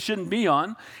property they shouldn't be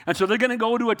on. And so they're going to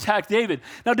go to attack David.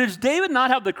 Now, does David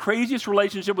not have the craziest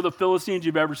relationship with the Philistines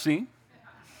you've ever seen?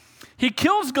 He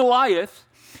kills Goliath.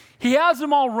 He has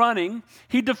them all running.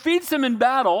 He defeats them in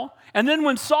battle. And then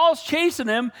when Saul's chasing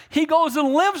him, he goes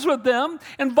and lives with them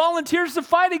and volunteers to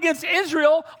fight against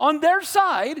Israel on their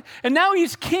side. And now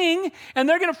he's king, and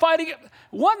they're going to fight against...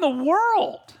 What in the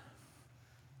world?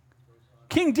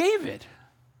 King David.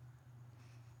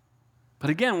 But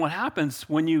again, what happens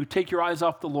when you take your eyes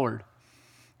off the Lord,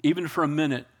 even for a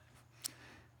minute,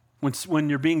 when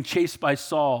you're being chased by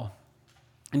Saul,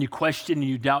 and you question and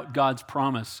you doubt God's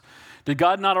promise. Did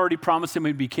God not already promise him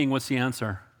he'd be king? What's the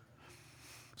answer?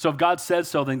 So if God says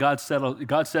so, then God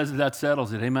says that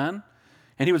settles it. Amen?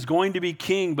 And he was going to be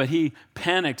king, but he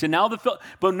panicked. And now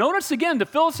but notice again, the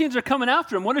Philistines are coming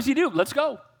after him. What does he do? Let's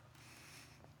go.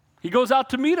 He goes out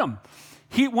to meet them.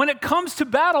 When it comes to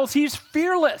battles, he's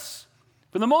fearless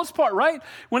for the most part, right?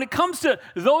 When it comes to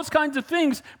those kinds of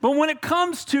things, but when it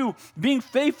comes to being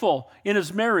faithful in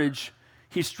his marriage,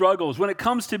 he struggles. When it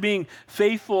comes to being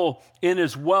faithful in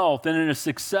his wealth and in his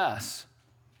success.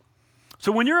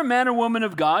 So when you're a man or woman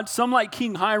of God, some like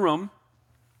King Hiram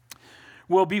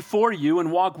will be for you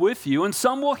and walk with you, and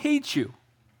some will hate you.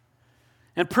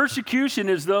 And persecution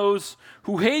is those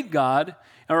who hate God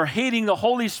or hating the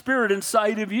Holy Spirit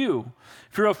inside of you.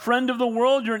 If you're a friend of the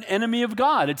world, you're an enemy of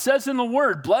God. It says in the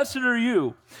Word, blessed are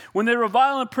you when they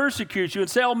revile and persecute you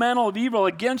and say all manner of evil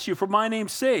against you for my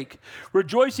name's sake.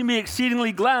 Rejoice and be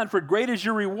exceedingly glad, for great is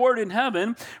your reward in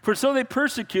heaven, for so they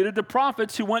persecuted the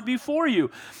prophets who went before you.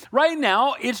 Right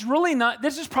now, it's really not,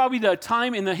 this is probably the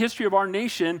time in the history of our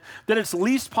nation that it's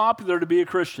least popular to be a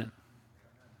Christian.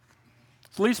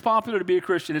 It's least popular to be a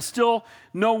Christian. It's still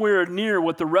nowhere near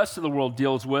what the rest of the world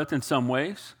deals with in some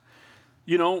ways.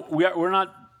 You know, we're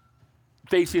not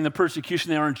facing the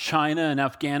persecution they are in China and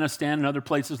Afghanistan and other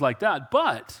places like that.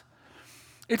 But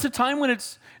it's a time when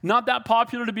it's not that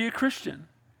popular to be a Christian.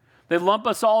 They lump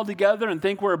us all together and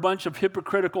think we're a bunch of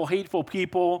hypocritical, hateful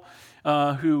people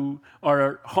who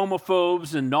are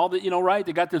homophobes and all that, right?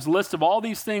 They got this list of all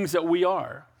these things that we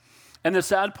are. And the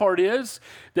sad part is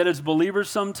that as believers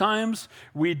sometimes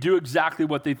we do exactly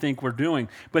what they think we're doing.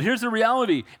 But here's the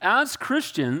reality. As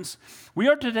Christians, we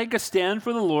are to take a stand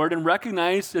for the Lord and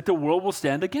recognize that the world will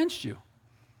stand against you.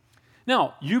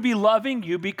 Now, you be loving,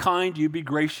 you be kind, you be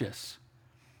gracious.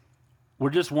 We're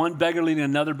just one beggar leading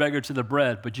another beggar to the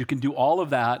bread, but you can do all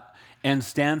of that and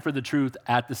stand for the truth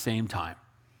at the same time.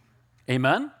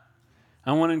 Amen?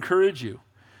 I want to encourage you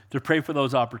to pray for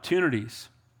those opportunities.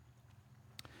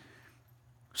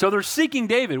 So they're seeking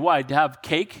David. Why? To have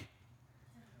cake?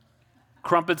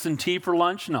 Crumpets and tea for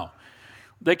lunch? No.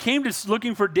 They came to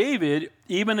looking for David.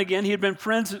 Even again, he had been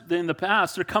friends in the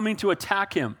past. They're coming to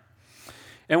attack him.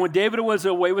 And when David was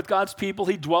away with God's people,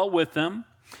 he dwelt with them.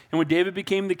 And when David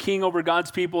became the king over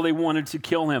God's people, they wanted to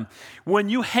kill him. When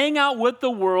you hang out with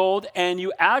the world and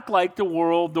you act like the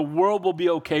world will be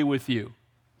okay with you.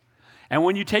 And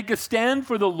when you take a stand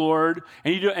for the Lord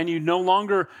and you no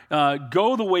longer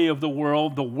go the way of the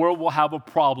world will have a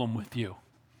problem with you.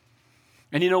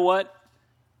 And you know what?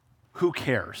 Who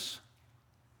cares?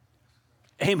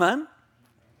 Amen?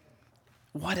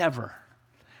 Whatever.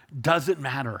 Doesn't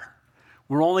matter.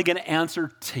 We're only going to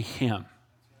answer to him.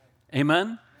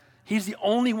 Amen? He's the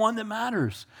only one that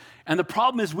matters. And the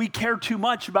problem is we care too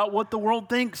much about what the world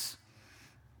thinks.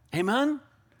 Amen?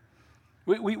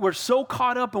 We're so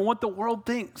caught up in what the world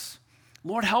thinks.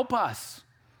 Lord, help us.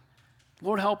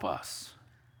 Lord, help us.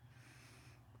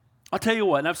 I'll tell you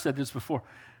what, and I've said this before,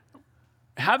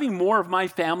 having more of my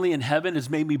family in heaven has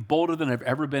made me bolder than I've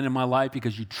ever been in my life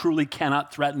because you truly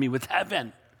cannot threaten me with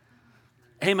heaven.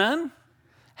 Amen?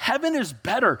 Heaven is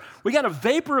better. We got a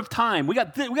vapor of time. We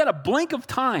got a blink of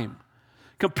time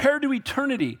compared to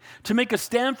eternity to make a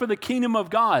stand for the kingdom of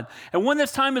God. And when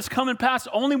this time has come and passed,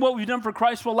 only what we've done for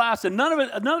Christ will last. And none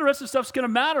of the rest of the stuff's going to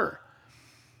matter.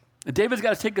 And David's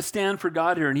got to take a stand for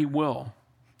God here, and he will.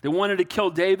 They wanted to kill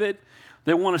David.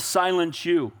 They want to silence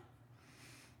you.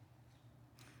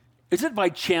 Is it by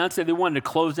chance that they wanted to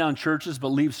close down churches but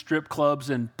leave strip clubs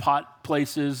and pot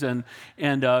places and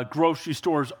grocery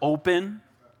stores open?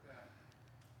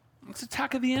 It's an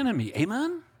attack of the enemy.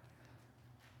 Amen?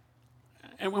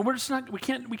 And we're just not, we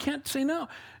can't say no.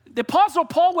 The Apostle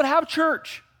Paul would have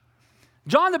church.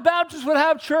 John the Baptist would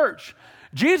have church.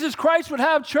 Jesus Christ would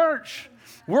have church.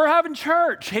 We're having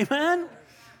church. Amen?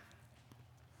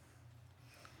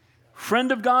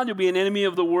 Friend of God, you'll be an enemy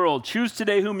of the world. Choose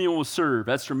today whom you will serve.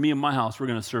 That's for me and my house. We're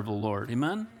going to serve the Lord.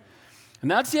 Amen?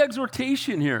 And that's the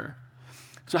exhortation here.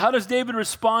 So how does David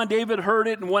respond? David heard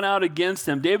it and went out against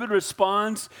him. David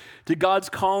responds to God's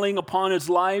calling upon his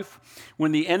life.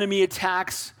 When the enemy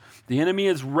attacks, the enemy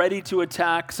is ready to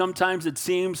attack. Sometimes it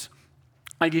seems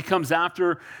like he comes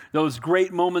after those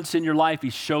great moments in your life. He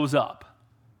shows up.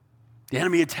 The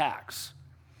enemy attacks.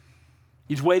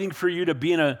 He's waiting for you to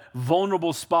be in a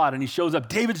vulnerable spot, and he shows up.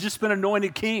 David's just been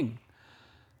anointed king.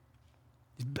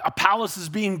 A palace is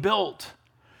being built.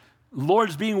 The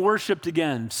Lord's being worshiped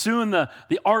again. Soon the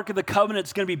Ark of the Covenant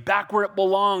is going to be back where it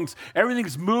belongs.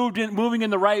 Everything's moving in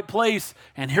the right place,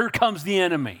 and here comes the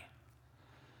enemy.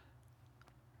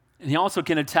 And he also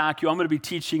can attack you. I'm going to be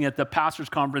teaching at the Pastors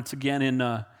Conference again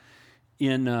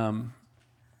in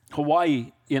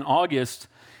Hawaii in August,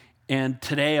 and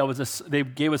today they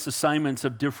gave us assignments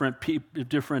of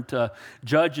different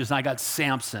judges, and I got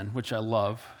Samson, which I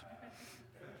love.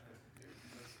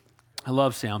 I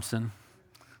love Samson.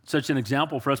 Such an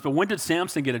example for us. But when did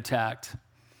Samson get attacked?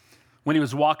 When he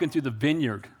was walking through the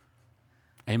vineyard.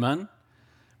 Amen?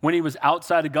 When he was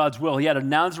outside of God's will. He had a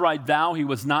Nazirite vow. He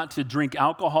was not to drink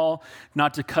alcohol,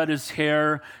 not to cut his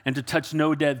hair, and to touch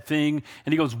no dead thing.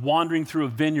 And he goes wandering through a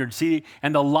vineyard. See,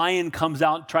 and the lion comes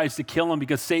out and tries to kill him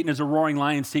because Satan is a roaring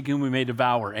lion seeking whom we may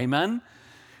devour. Amen?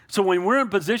 So when we're in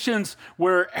positions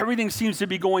where everything seems to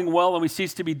be going well and we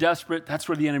cease to be desperate, that's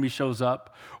where the enemy shows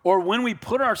up. Or when we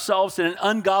put ourselves in an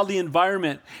ungodly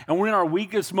environment and we're in our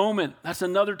weakest moment, that's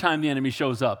another time the enemy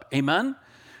shows up. Amen?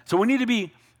 So we need to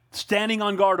be standing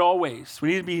on guard always. We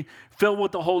need to be filled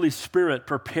with the Holy Spirit,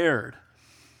 prepared.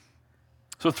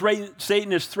 So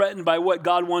Satan is threatened by what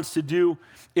God wants to do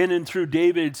in and through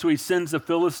David, so he sends the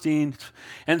Philistines.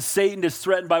 And Satan is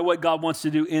threatened by what God wants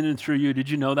to do in and through you. Did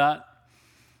you know that?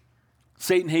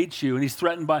 Satan hates you, and he's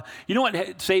threatened by, you know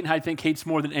what Satan, I think, hates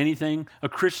more than anything? A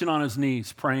Christian on his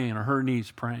knees praying, or her knees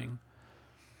praying.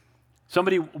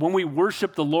 Somebody, when we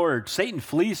worship the Lord, Satan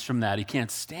flees from that. He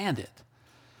can't stand it.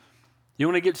 You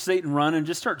want to get Satan running,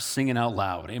 just start singing out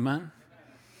loud. Amen?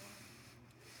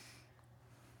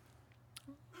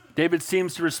 David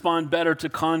seems to respond better to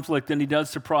conflict than he does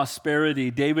to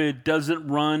prosperity. David doesn't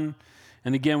run.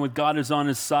 And again, with God is on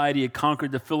his side, he had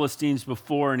conquered the Philistines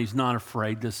before, and he's not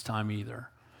afraid this time either.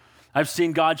 I've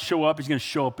seen God show up. He's going to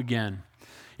show up again.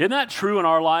 Isn't that true in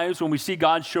our lives? When we see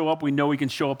God show up, we know he can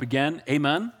show up again.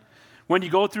 Amen? When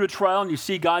you go through a trial and you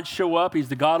see God show up, he's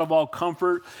the God of all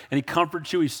comfort, and he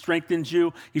comforts you, he strengthens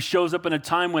you. He shows up in a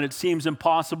time when it seems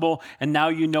impossible, and now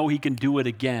you know he can do it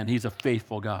again. He's a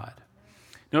faithful God.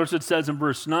 Notice it says in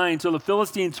verse 9, so the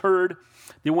Philistines heard.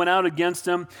 They went out against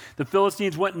him. The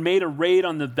Philistines went and made a raid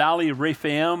on the valley of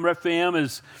Rephaim. Rephaim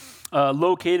is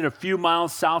located a few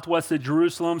miles southwest of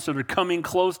Jerusalem, so they're coming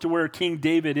close to where King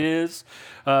David is.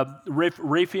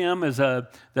 Rephaim is a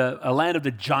land of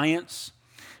the giants.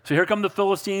 So here come the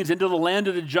Philistines into the land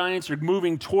of the giants. They're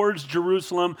moving towards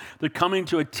Jerusalem. They're coming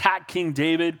to attack King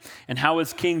David. And how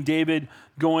is King David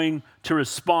going to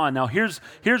respond? Now here's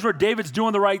where David's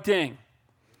doing the right thing.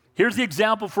 Here's the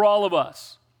example for all of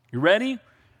us. You ready?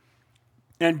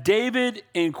 And David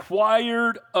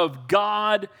inquired of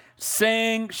God,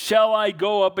 saying, shall I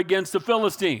go up against the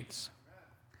Philistines?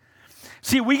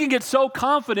 See, we can get so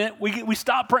confident, we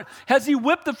stop praying. Has he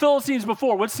whipped the Philistines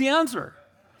before? What's the answer?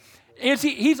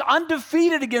 He's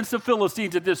undefeated against the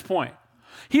Philistines at this point.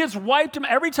 He has wiped them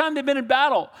every time they've been in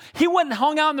battle. He went and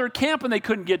hung out in their camp and they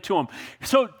couldn't get to him.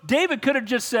 So David could have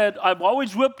just said, I've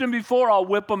always whipped them before, I'll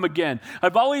whip them again.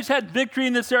 I've always had victory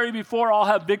in this area before, I'll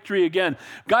have victory again.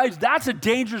 Guys, that's a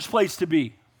dangerous place to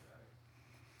be.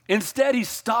 Instead, he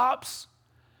stops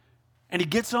and he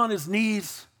gets on his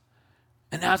knees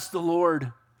and asks the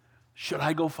Lord, should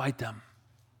I go fight them?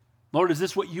 Lord, is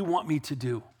this what you want me to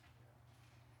do?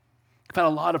 I've had a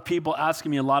lot of people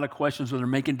asking me a lot of questions when they're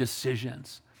making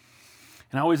decisions.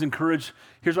 And I always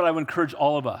here's what I would encourage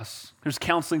all of us. There's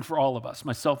counseling for all of us,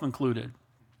 myself included.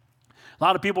 A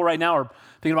lot of people right now are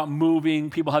thinking about moving.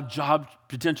 People have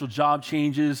potential job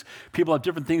changes. People have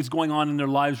different things going on in their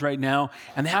lives right now,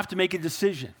 and they have to make a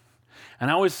decision.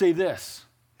 And I always say this,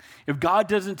 if God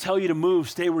doesn't tell you to move,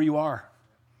 stay where you are.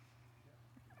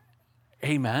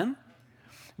 Amen?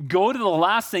 Go to the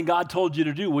last thing God told you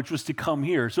to do, which was to come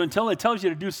here. So until it tells you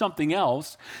to do something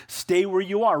else, stay where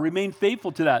you are. Remain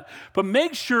faithful to that. But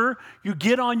make sure you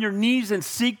get on your knees and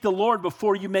seek the Lord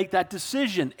before you make that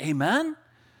decision. Amen?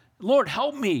 Lord,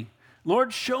 help me.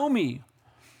 Lord, show me.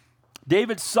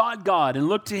 David sought God and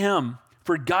looked to him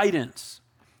for guidance,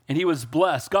 and he was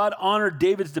blessed. God honored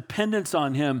David's dependence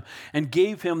on him and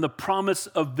gave him the promise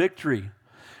of victory.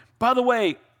 By the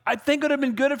way, I think it would have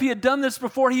been good if he had done this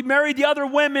before he married the other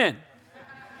women.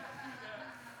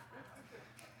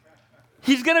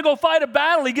 He's going to go fight a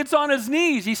battle. He gets on his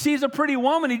knees. He sees a pretty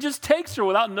woman. He just takes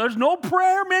her there's no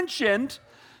prayer mentioned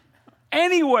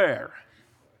anywhere.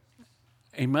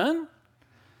 Amen?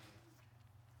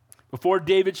 Before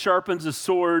David sharpens a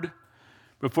sword,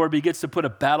 before he gets to put a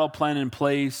battle plan in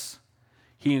place,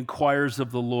 he inquires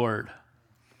of the Lord.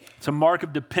 It's a mark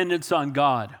of dependence on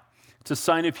God. It's a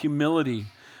sign of humility.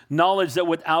 Knowledge that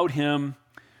without him,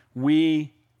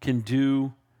 we can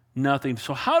do nothing.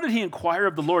 So how did he inquire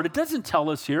of the Lord? It doesn't tell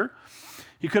us here.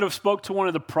 He could have spoke to one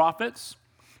of the prophets,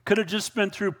 could have just been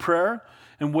through prayer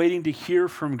and waiting to hear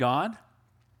from God.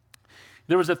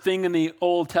 There was a thing in the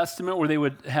Old Testament where they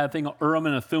would have a thing, Urim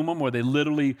and a Thummim, where they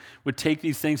literally would take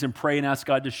these things and pray and ask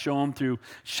God to show them through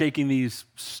shaking these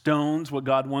stones what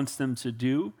God wants them to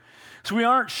do. So we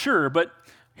aren't sure, but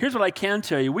here's what I can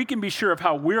tell you. We can be sure of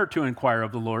how we're to inquire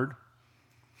of the Lord.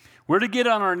 We're to get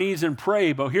on our knees and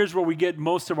pray, but here's where we get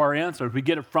most of our answers. We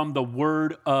get it from the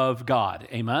Word of God.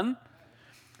 Amen?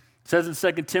 It says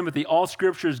in 2 Timothy, all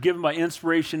Scripture is given by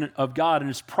inspiration of God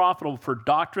and is profitable for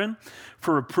doctrine,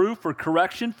 for reproof, for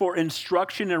correction, for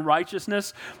instruction in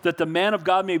righteousness, that the man of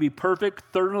God may be perfect,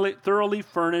 thoroughly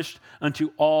furnished unto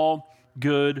all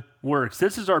good works.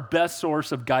 This is our best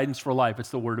source of guidance for life. It's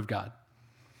the Word of God.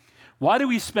 Why do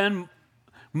we spend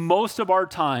most of our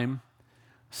time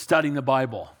studying the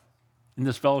Bible in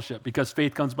this fellowship? Because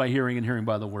faith comes by hearing and hearing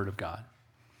by the Word of God.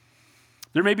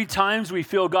 There may be times we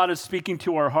feel God is speaking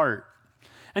to our heart.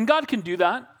 And God can do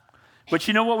that. But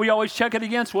you know what we always check it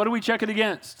against? What do we check it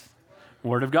against?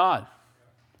 Word of God.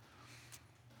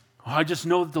 Oh, I just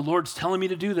know that the Lord's telling me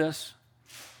to do this.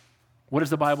 What does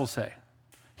the Bible say?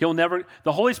 The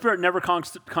Holy Spirit never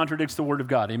contradicts the Word of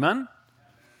God. Amen?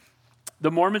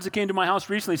 The Mormons that came to my house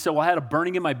recently said, well, I had a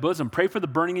burning in my bosom. Pray for the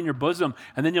burning in your bosom,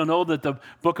 and then you'll know that the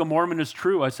Book of Mormon is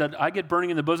true. I said, I get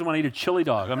burning in the bosom when I eat a chili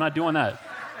dog. I'm not doing that.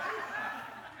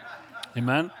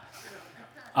 Amen?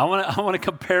 I want to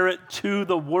compare it to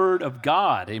the Word of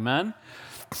God. Amen?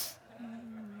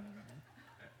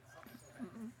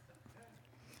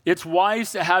 It's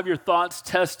wise to have your thoughts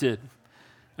tested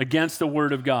against the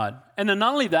Word of God. And then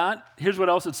not only that, here's what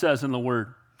else it says in the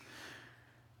Word.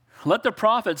 Let the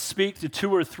prophets speak to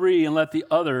 2 or 3 and let the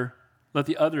other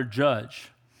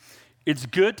judge. It's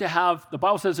good to have, the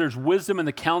Bible says there's wisdom in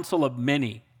the counsel of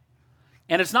many.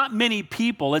 And it's not many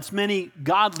people, it's many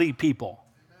godly people.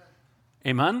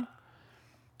 Amen?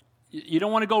 You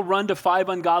don't want to go run to 5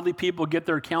 ungodly people, get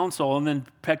their counsel, and then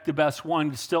pick the best one.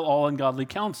 It's still all ungodly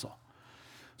counsel.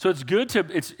 So it's good to,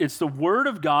 it's the Word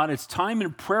of God. It's time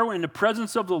in prayer in the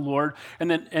presence of the Lord. And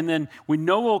then we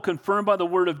know we'll confirm by the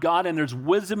Word of God, and there's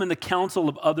wisdom in the counsel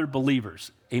of other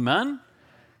believers. Amen?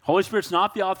 Holy Spirit's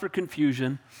not the author of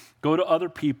confusion. Go to other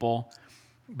people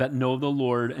that know the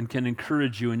Lord and can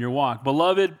encourage you in your walk.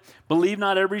 Beloved, believe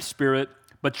not every spirit,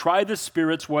 but try the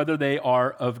spirits whether they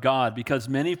are of God, because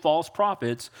many false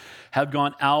prophets have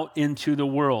gone out into the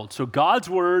world. So God's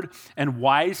word and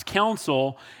wise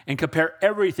counsel, and compare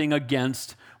everything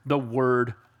against the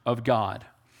word of God.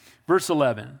 Verse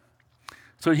 11.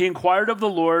 So he inquired of the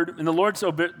Lord, and the Lord,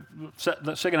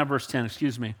 the second half of verse 10,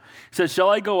 excuse me. He said, shall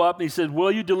I go up? And he said,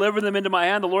 will you deliver them into my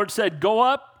hand? The Lord said, go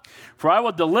up, for I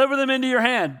will deliver them into your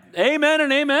hand. Amen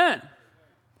and amen.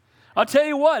 I'll tell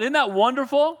you what, isn't that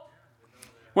wonderful?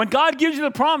 When God gives you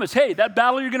the promise, hey, that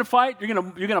battle you're going to fight, you're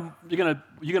going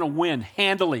to win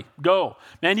handily. Go.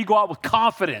 Man, you go out with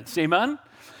confidence. Amen?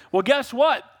 Well, guess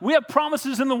what? We have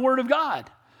promises in the Word of God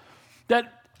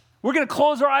that we're going to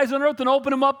close our eyes on earth and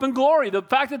open them up in glory. The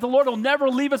fact that the Lord will never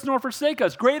leave us nor forsake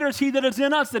us. Greater is He that is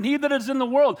in us than he that is in the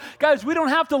world. Guys, we don't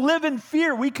have to live in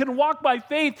fear. We can walk by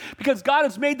faith because God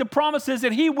has made the promises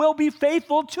and He will be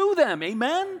faithful to them.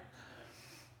 Amen?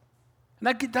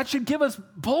 And that should give us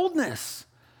boldness.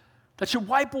 That should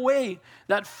wipe away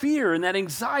that fear and that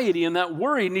anxiety and that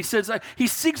worry. And he says, he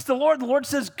seeks the Lord. The Lord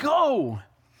says, go.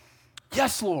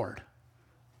 Yes, Lord,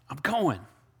 I'm going.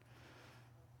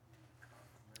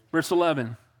 Verse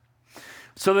 11.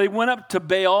 So they went up to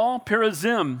Baal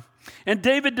Perazim, and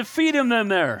David defeated them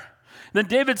there. Then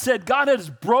David said, God has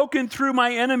broken through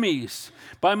my enemies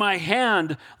by my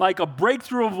hand like a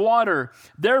breakthrough of water.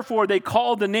 Therefore, they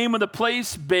called the name of the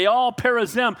place Baal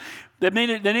Perazim. They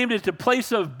named it the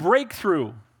place of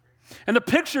breakthrough. And the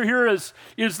picture here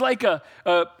is like a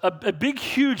big,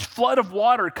 huge flood of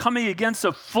water coming against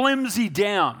a flimsy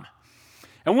dam.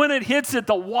 And when it hits it,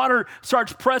 the water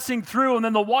starts pressing through, and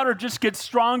then the water just gets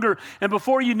stronger. And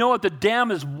before you know it, the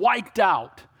dam is wiped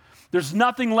out. There's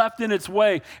nothing left in its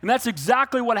way. And that's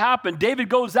exactly what happened. David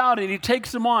goes out and he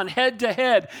takes them on head to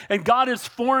head. And God is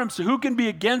for him, so who can be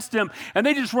against him? And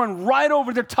they just run right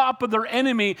over the top of their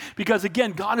enemy because,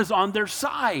 again, God is on their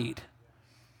side.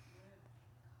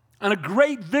 And a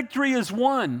great victory is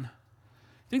won.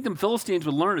 I think the Philistines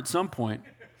would learn at some point.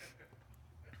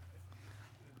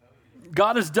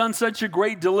 God has done such a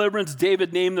great deliverance.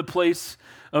 David named the place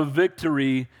of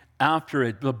victory after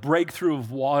it, the breakthrough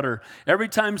of water. Every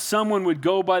time someone would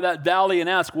go by that valley and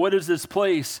ask, what is this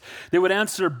place? They would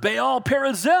answer, Baal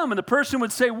Perazim. And the person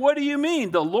would say, what do you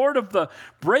mean? The Lord of the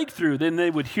breakthrough. Then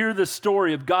they would hear the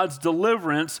story of God's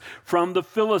deliverance from the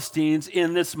Philistines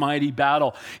in this mighty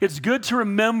battle. It's good to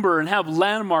remember and have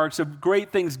landmarks of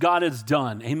great things God has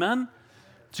done. Amen?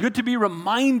 It's good to be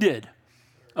reminded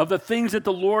of the things that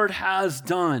the Lord has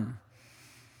done.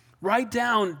 Write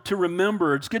down to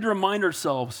remember. It's good to remind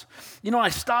ourselves. I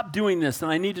stopped doing this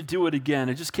and I need to do it again.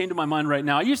 It just came to my mind right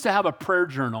now. I used to have a prayer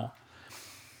journal.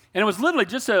 And it was literally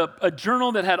just a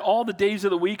journal that had all the days of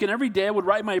the week. And every day I would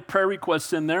write my prayer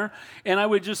requests in there. And I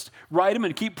would just write them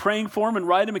and keep praying for them and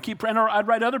write them and keep praying. Or I'd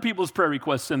write other people's prayer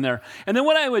requests in there. And then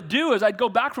what I would do is I'd go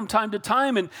back from time to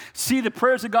time and see the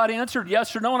prayers that God answered,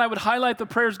 yes or no. And I would highlight the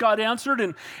prayers God answered.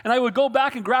 And I would go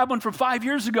back and grab one from 5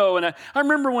 years ago. And I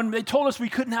remember when they told us we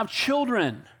couldn't have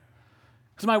children.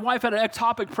 Because my wife had an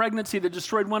ectopic pregnancy that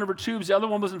destroyed one of her tubes. The other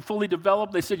one wasn't fully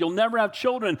developed. They said, you'll never have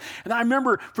children. And I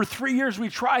remember for 3 years we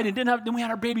tried and then we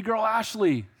had our baby girl,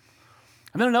 Ashley.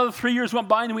 And then another 3 years went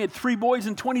by and we had 3 boys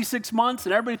in 26 months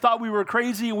and everybody thought we were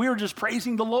crazy and we were just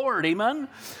praising the Lord, amen?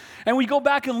 And we go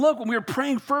back and look when we were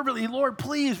praying fervently, Lord,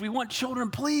 please, we want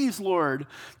children, please, Lord.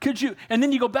 Could you? And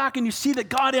then you go back and you see that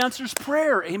God answers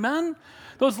prayer, amen?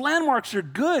 Those landmarks are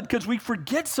good because we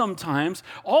forget sometimes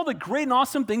all the great and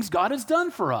awesome things God has done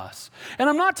for us. And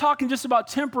I'm not talking just about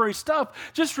temporary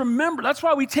stuff. Just remember, that's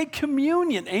why we take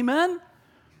communion, amen?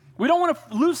 We don't want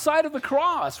to lose sight of the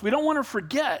cross. We don't want to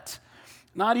forget,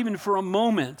 not even for a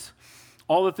moment,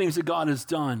 all the things that God has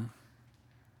done.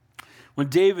 When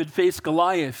David faced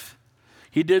Goliath,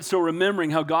 he did so remembering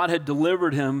how God had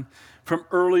delivered him from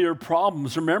earlier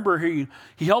problems. Remember, he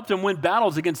helped him win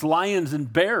battles against lions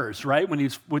and bears, right, when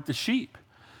he's with the sheep.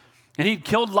 And he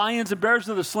killed lions and bears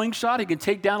with a slingshot. He can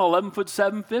take down 11-foot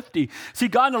 750. See,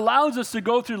 God allows us to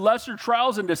go through lesser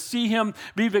trials and to see him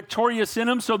be victorious in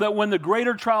them so that when the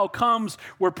greater trial comes,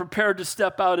 we're prepared to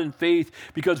step out in faith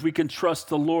because we can trust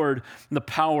the Lord and the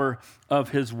power of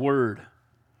his word.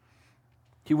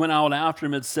 He went out after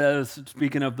him, it says,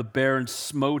 speaking of the bear, and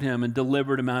smote him and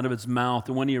delivered him out of its mouth.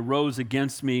 And when he arose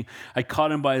against me, I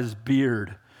caught him by his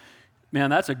beard. Man,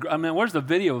 where's the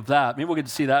video of that? Maybe we'll get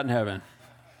to see that in heaven.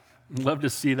 I'd love to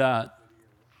see that.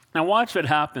 Now watch what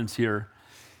happens here.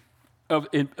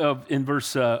 In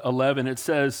verse 11, it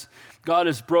says, God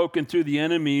has broken through the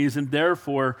enemies and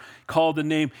therefore called the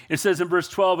name. It says in verse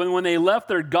 12, and when they left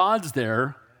their gods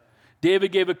there,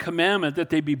 David gave a commandment that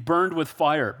they be burned with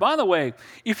fire. By the way,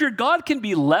 if your God can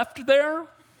be left there,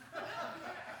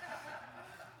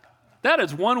 that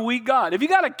is one weak God. If you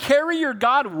got to carry your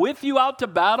God with you out to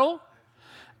battle,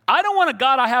 I don't want a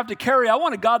God I have to carry. I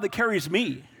want a God that carries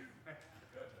me.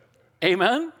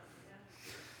 Amen?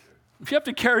 If you have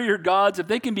to carry your gods, if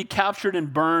they can be captured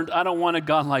and burned, I don't want a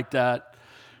God like that.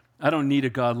 I don't need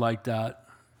a God like that.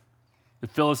 The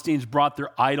Philistines brought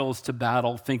their idols to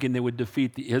battle, thinking they would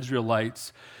defeat the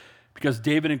Israelites. Because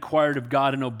David inquired of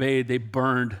God and obeyed, they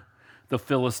burned the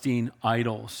Philistine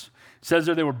idols. It says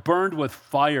that they were burned with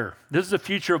fire. This is the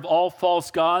future of all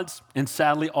false gods, and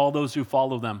sadly, all those who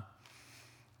follow them.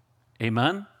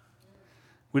 Amen?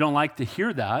 We don't like to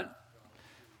hear that.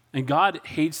 And God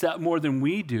hates that more than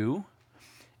we do.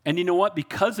 And you know what?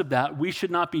 Because of that, we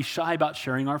should not be shy about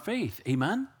sharing our faith.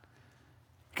 Amen?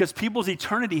 Because people's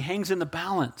eternity hangs in the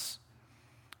balance.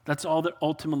 That's all that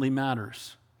ultimately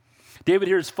matters. David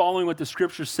here is following what the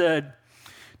scripture said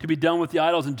to be done with the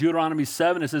idols in Deuteronomy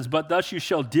 7. It says, but thus you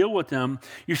shall deal with them.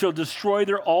 You shall destroy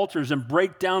their altars and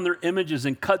break down their images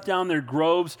and cut down their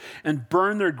groves and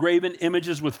burn their graven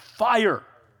images with fire.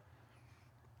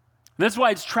 And that's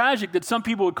why it's tragic that some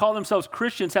people who call themselves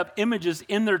Christians have images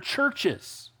in their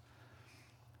churches.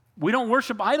 We don't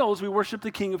worship idols. We worship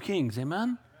the King of Kings.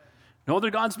 Amen? No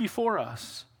other gods before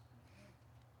us.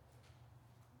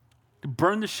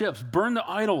 Burn the ships, burn the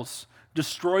idols,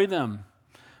 destroy them.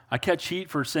 I catch heat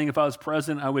for saying if I was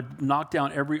president, I would knock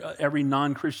down every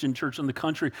non-Christian church in the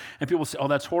country. And people say, oh,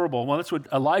 that's horrible. Well, that's what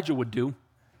Elijah would do.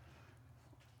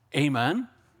 Amen.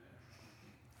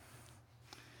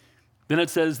 Then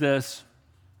it says this.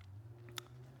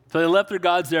 So they left their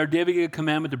gods there. David gave a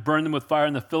commandment to burn them with fire.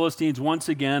 And the Philistines once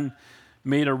again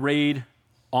made a raid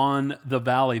on the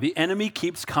valley. The enemy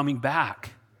keeps coming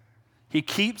back. He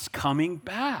keeps coming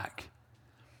back.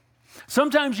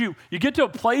 Sometimes you get to a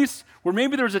place where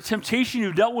maybe there's a temptation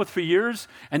you dealt with for years,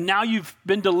 and now you've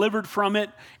been delivered from it,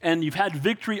 and you've had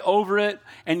victory over it,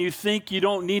 and you think you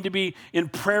don't need to be in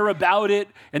prayer about it,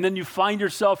 and then you find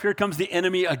yourself, here comes the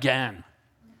enemy again.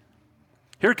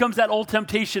 Here comes that old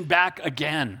temptation back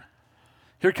again.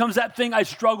 Here comes that thing I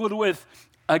struggled with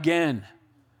again.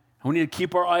 We need to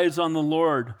keep our eyes on the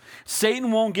Lord.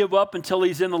 Satan won't give up until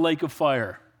he's in the lake of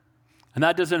fire. And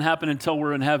that doesn't happen until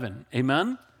we're in heaven.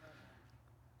 Amen?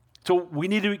 So we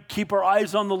need to keep our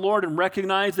eyes on the Lord and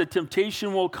recognize that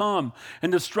temptation will come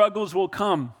and the struggles will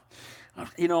come.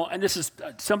 And this is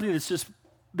something that's just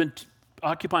been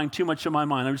occupying too much of my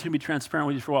mind. I'm just going to be transparent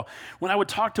with you for a while. When I would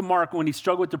talk to Mark when he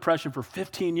struggled with depression for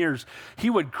 15 years, he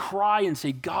would cry and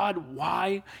say, God,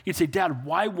 why? He'd say, Dad,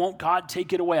 why won't God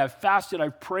take it away? I've fasted,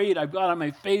 I've prayed, I've got on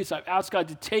my face, I've asked God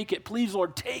to take it. Please,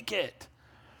 Lord, take it.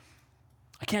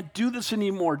 I can't do this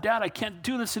anymore. Dad, I can't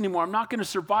do this anymore. I'm not going to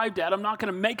survive, Dad. I'm not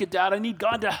going to make it, Dad. I need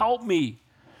God to help me.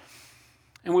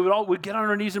 And we'd get on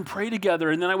our knees and pray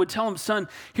together. And then I would tell him, son,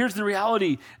 here's the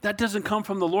reality. That doesn't come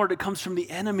from the Lord. It comes from the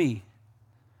enemy.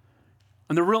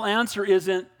 And the real answer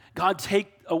isn't, God,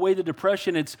 take away the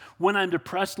depression. It's, when I'm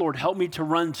depressed, Lord, help me to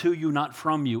run to you, not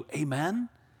from you. Amen?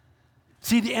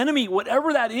 See, the enemy,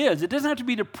 whatever that is, it doesn't have to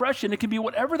be depression. It can be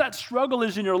whatever that struggle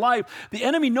is in your life. The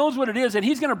enemy knows what it is, and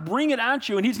he's going to bring it at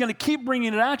you, and he's going to keep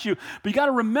bringing it at you. But you got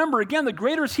to remember, again, the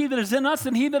greater is he that is in us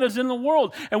than he that is in the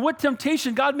world. And with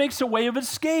temptation, God makes a way of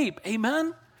escape.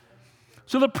 Amen?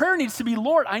 So the prayer needs to be,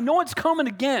 Lord, I know it's coming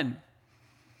again,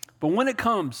 but when it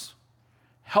comes,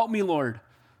 help me, Lord,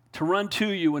 to run to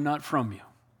you and not from you.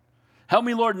 Help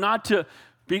me, Lord, not to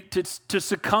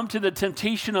succumb to the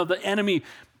temptation of the enemy,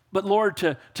 but Lord,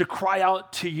 to cry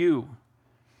out to you.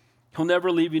 He'll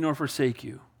never leave you nor forsake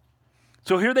you.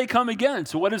 So here they come again.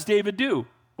 So what does David do?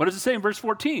 What does it say in verse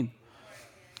 14?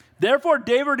 Therefore,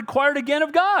 David inquired again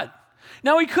of God.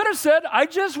 Now he could have said, I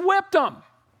just whipped them.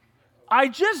 I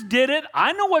just did it.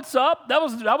 I know what's up. That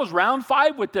was round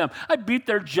 5 with them. I beat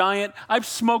their giant. I've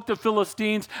smoked the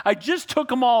Philistines. I just took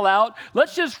them all out.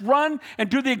 Let's just run and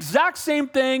do the exact same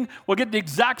thing. We'll get the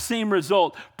exact same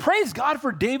result. Praise God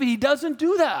for David. He doesn't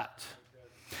do that.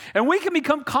 And we can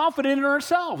become confident in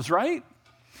ourselves, right?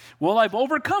 Well, I've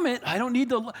overcome it. I don't need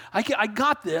to, I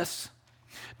got this.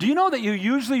 Do you know that you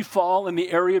usually fall in the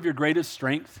area of your greatest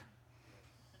strength?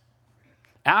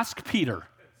 Ask Peter.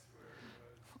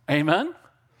 Amen?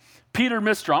 Peter,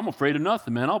 Mr. I'm afraid of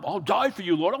nothing, man. I'll die for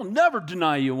you, Lord. I'll never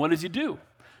deny you. And what does he do?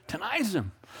 Denies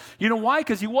him. You know why?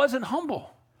 Because he wasn't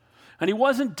humble. And he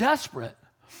wasn't desperate.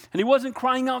 And he wasn't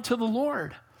crying out to the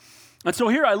Lord. And so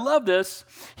here, I love this.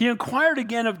 He inquired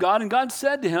again of God, and God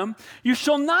said to him, you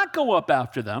shall not go up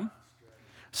after them.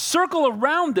 Circle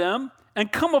around them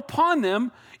and come upon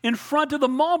them in front of the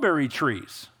mulberry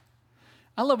trees.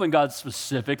 I love when God's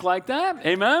specific like that.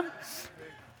 Amen?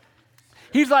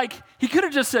 He's like, he could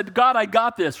have just said, God, I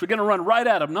got this. We're going to run right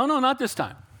at him. No, not this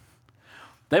time.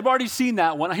 They've already seen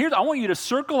that one. I want you to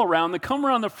circle around, come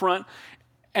around the front,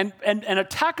 and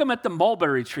attack them at the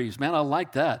mulberry trees. Man, I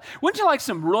like that. Wouldn't you like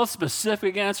some real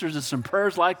specific answers to some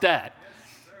prayers like that?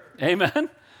 Yes, amen?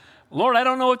 Lord, I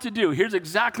don't know what to do. Here's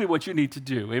exactly what you need to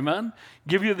do. Amen?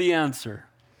 Give you the answer.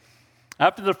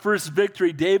 After the first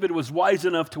victory, David was wise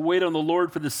enough to wait on the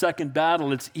Lord for the second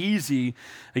battle. It's easy,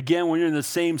 again, when you're in the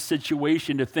same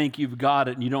situation to think you've got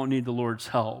it and you don't need the Lord's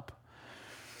help.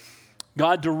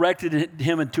 God directed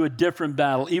him into a different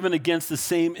battle, even against the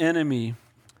same enemy,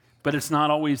 but it's not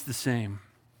always the same.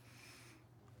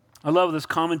 I love this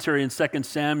commentary in 2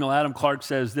 Samuel. Adam Clark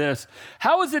says this,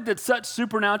 how is it that such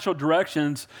supernatural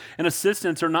directions and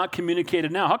assistance are not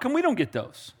communicated now? How come we don't get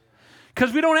those?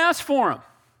 Because we don't ask for them.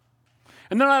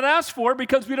 And they're not asked for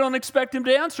because we don't expect him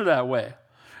to answer that way.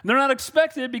 And they're not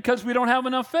expected because we don't have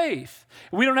enough faith.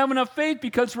 We don't have enough faith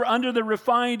because we're under the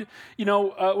refined,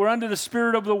 we're under the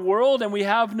spirit of the world, and we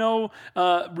have no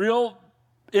real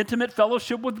intimate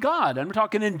fellowship with God. And we're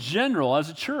talking in general as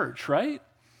a church, right?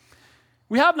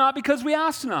 We have not because we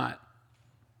ask not.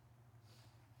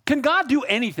 Can God do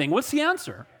anything? What's the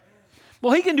answer?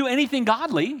 Well, he can do anything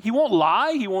godly. He won't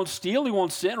lie. He won't steal. He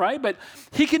won't sin, right? But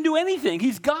he can do anything.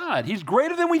 He's God. He's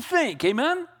greater than we think.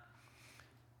 Amen?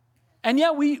 And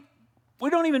yet we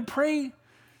don't even pray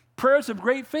prayers of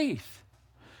great faith.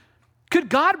 Could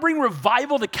God bring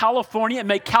revival to California and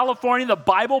make California the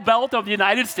Bible Belt of the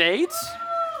United States?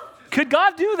 Could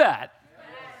God do that?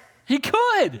 He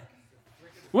could.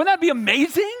 Wouldn't that be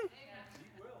amazing?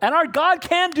 And our God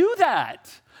can do that.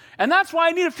 And that's why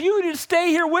I need a few of you to stay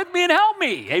here with me and help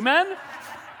me. Amen?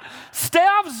 Stay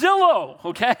off Zillow,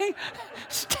 okay?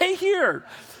 Stay here.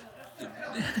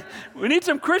 We need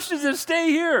some Christians to stay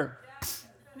here.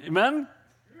 Amen?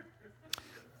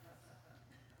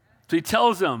 So he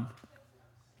tells them,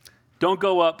 don't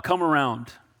go up, come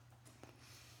around.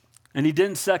 And he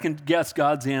didn't second guess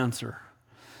God's answer.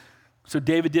 So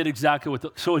David did exactly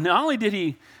so not only did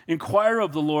he inquire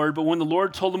of the Lord, but when the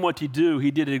Lord told him what to do,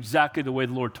 he did it exactly the way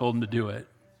the Lord told him to do it.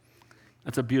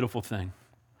 That's a beautiful thing.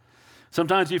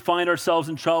 Sometimes we find ourselves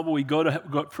in trouble. We go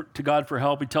to God for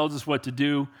help. He tells us what to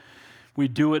do. We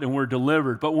do it and we're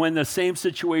delivered. But when the same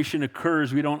situation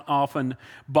occurs, we don't often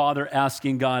bother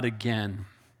asking God again.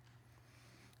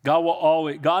 God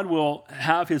will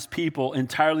have his people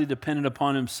entirely dependent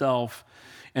upon himself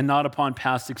and not upon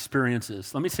past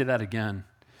experiences. Let me say that again.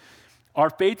 Our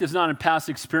faith is not in past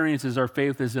experiences. Our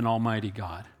faith is in Almighty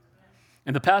God.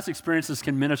 And the past experiences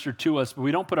can minister to us, but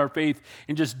we don't put our faith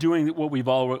in just doing what we've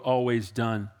always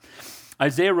done.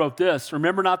 Isaiah wrote this,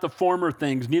 remember not the former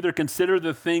things, neither consider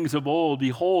the things of old.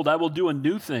 Behold, I will do a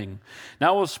new thing.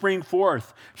 Now it will spring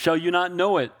forth. Shall you not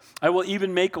know it? I will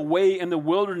even make a way in the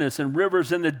wilderness and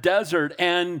rivers in the desert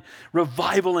and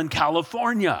revival in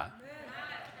California.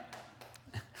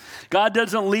 God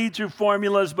doesn't lead through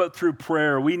formulas, but through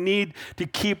prayer. We need to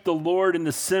keep the Lord in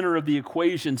the center of the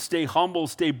equation. Stay humble,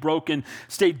 stay broken,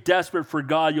 stay desperate for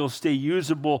God. You'll stay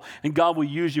usable, and God will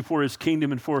use you for his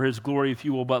kingdom and for his glory if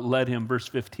you will but let him. Verse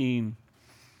 15.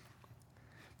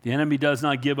 The enemy does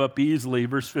not give up easily.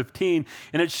 Verse 15.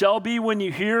 And it shall be when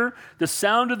you hear the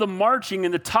sound of the marching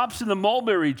in the tops of the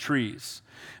mulberry trees,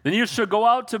 then you shall go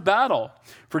out to battle.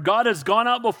 For God has gone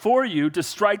out before you to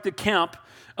strike the camp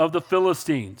of the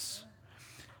Philistines.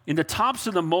 In the tops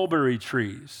of the mulberry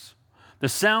trees, the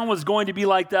sound was going to be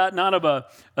like that, not of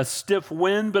a stiff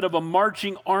wind, but of a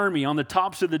marching army on the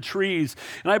tops of the trees.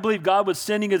 And I believe God was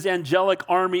sending his angelic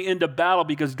army into battle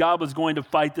because God was going to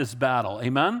fight this battle.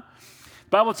 Amen? The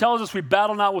Bible tells us we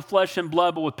battle not with flesh and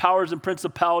blood, but with powers and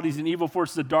principalities and evil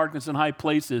forces of darkness in high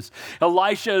places.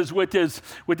 Elisha is with his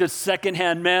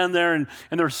second-hand man there, and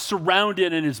they're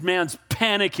surrounded, and his man's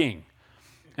panicking.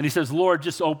 And he says, Lord,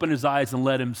 just open his eyes and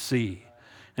let him see.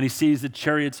 And he sees the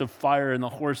chariots of fire and the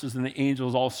horses and the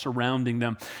angels all surrounding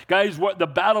them. Guys, the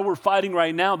battle we're fighting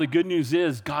right now, the good news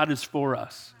is God is for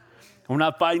us. And we're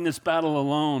not fighting this battle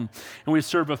alone. And we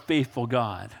serve a faithful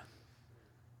God.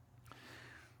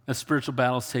 A spiritual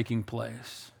battle is taking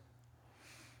place.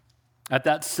 At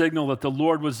that signal that the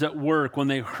Lord was at work, when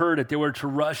they heard it, they were to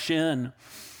rush in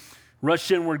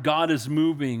where God is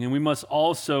moving. And we must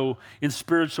also, in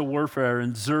spiritual warfare,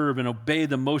 observe and obey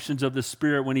the motions of the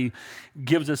Spirit when he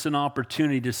gives us an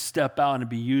opportunity to step out and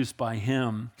be used by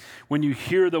him. When you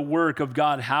hear the work of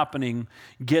God happening,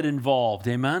 get involved.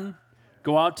 Amen?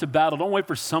 Go out to battle. Don't wait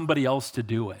for somebody else to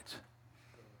do it.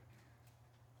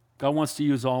 God wants to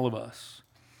use all of us.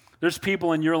 There's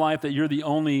people in your life that you're the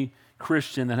only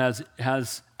Christian that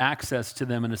has access to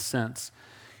them in a sense.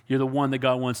 You're the one that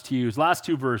God wants to use. Last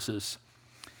two verses.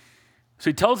 So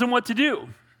he tells him what to do.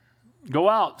 Go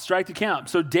out, strike the camp.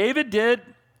 So David did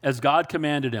as God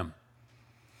commanded him.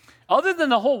 Other than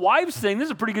the whole wives thing, this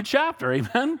is a pretty good chapter,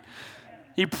 amen?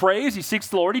 He prays, he seeks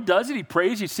the Lord, he does it. He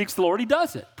prays, he seeks the Lord, he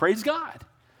does it. Praise God.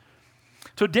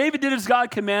 So David did as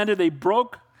God commanded. They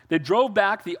drove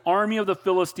back the army of the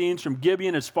Philistines from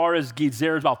Gibeon as far as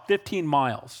Gezer, about 15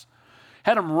 miles.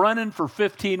 Had them running for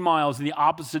 15 miles in the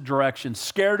opposite direction,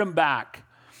 scared them back.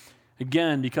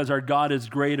 Again, because our God is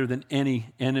greater than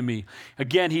any enemy.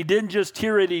 Again, he didn't just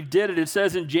hear it, he did it. It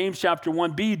says in James chapter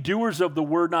 1, be doers of the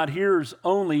word, not hearers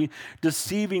only,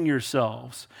 deceiving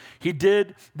yourselves. He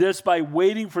did this by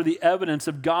waiting for the evidence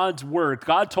of God's work.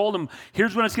 God told him,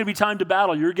 here's when it's going to be time to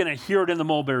battle. You're going to hear it in the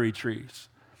mulberry trees.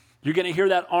 You're going to hear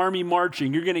that army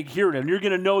marching. You're going to hear it, and you're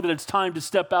going to know that it's time to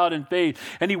step out in faith.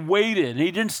 And he waited, and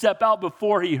he didn't step out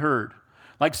before he heard,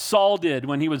 like Saul did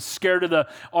when he was scared of the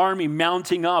army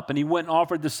mounting up, and he went and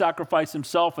offered the sacrifice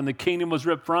himself, and the kingdom was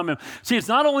ripped from him. See, it's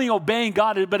not only obeying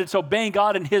God, but it's obeying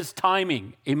God in his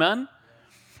timing. Amen?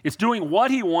 It's doing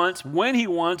what he wants, when he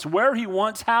wants, where he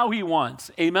wants, how he wants.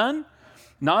 Amen?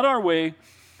 Not our way,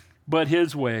 but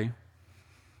his way.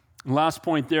 Last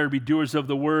point there, be doers of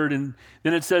the word. And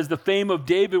then it says, the fame of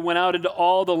David went out into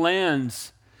all the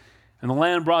lands, and the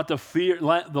Lord brought the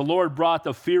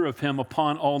fear of him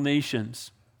upon all nations.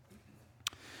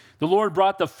 The Lord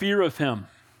brought the fear of him.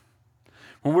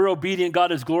 When we're obedient,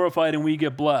 God is glorified and we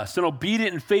get blessed. An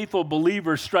obedient and faithful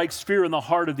believer strikes fear in the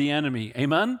heart of the enemy.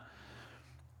 Amen?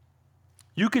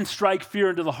 You can strike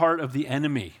fear into the heart of the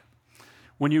enemy.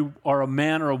 When you are a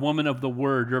man or a woman of the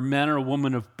word, you're a man or a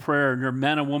woman of prayer, and you're a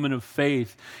man or woman of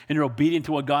faith, and you're obedient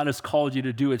to what God has called you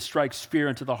to do, it strikes fear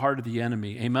into the heart of the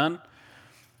enemy. Amen?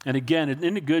 And again,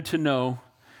 isn't it good to know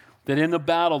that in the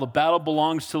battle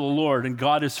belongs to the Lord, and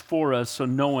God is for us, so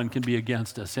no one can be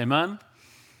against us. Amen?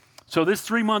 So this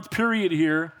 3-month period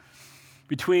here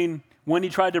between when he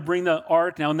tried to bring the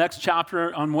ark, now next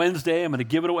chapter on Wednesday, I'm going to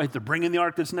give it away. They're bringing the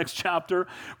ark this next chapter,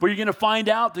 but you're going to find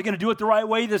out they're going to do it the right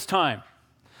way this time.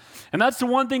 And that's the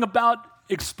one thing about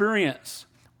experience.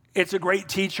 It's a great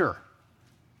teacher.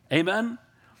 Amen?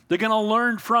 They're going to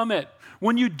learn from it.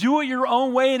 When you do it your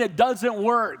own way and it doesn't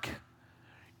work,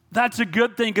 that's a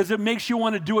good thing because it makes you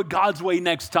want to do it God's way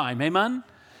next time. Amen?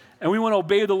 and we want to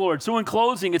obey the Lord. So in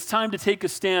closing, it's time to take a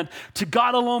stand. To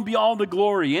God alone be all the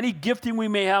glory. Any gifting we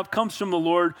may have comes from the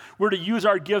Lord. We're to use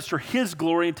our gifts for his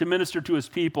glory and to minister to his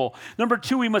people. Number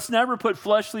 2, we must never put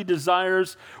fleshly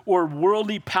desires or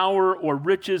worldly power or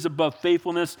riches above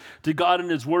faithfulness to God and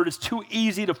his word. It's too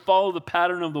easy to follow the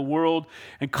pattern of the world,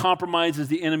 and compromise is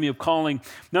the enemy of calling.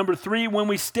 Number 3, when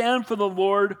we stand for the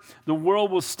Lord, the world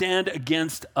will stand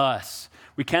against us.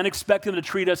 We can't expect them to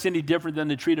treat us any different than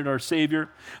they treated our Savior.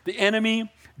 The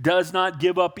enemy does not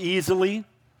give up easily.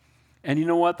 And you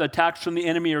know what? The attacks from the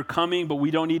enemy are coming, but we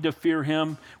don't need to fear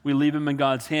him. We leave him in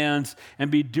God's hands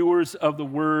and be doers of the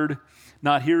word,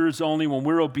 not hearers only. When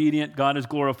we're obedient, God is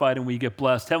glorified and we get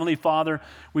blessed. Heavenly Father,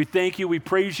 we thank you, we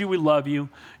praise you, we love you.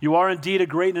 You are indeed a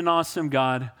great and an awesome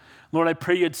God. Lord, I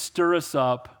pray you'd stir us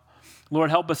up. Lord,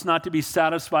 help us not to be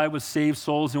satisfied with saved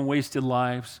souls and wasted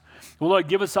lives. Well, Lord,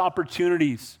 give us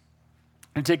opportunities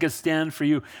and take a stand for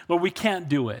you. Lord, we can't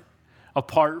do it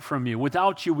apart from you.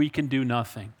 Without you, we can do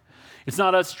nothing. It's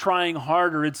not us trying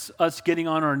harder. It's us getting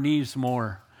on our knees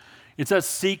more. It's us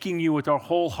seeking you with our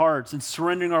whole hearts and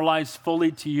surrendering our lives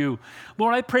fully to you.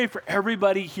 Lord, I pray for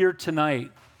everybody here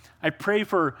tonight. I pray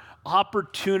for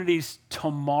opportunities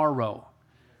tomorrow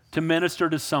to minister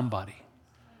to somebody.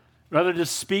 Rather to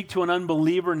speak to an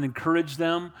unbeliever and encourage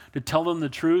them, to tell them the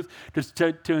truth,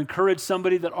 to encourage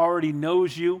somebody that already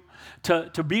knows you, to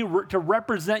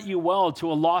represent you well to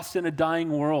a lost and a dying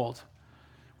world.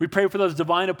 We pray for those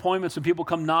divine appointments when people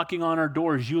come knocking on our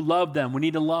doors. You love them. We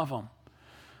need to love them.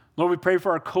 Lord, we pray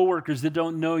for our coworkers that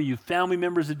don't know you, family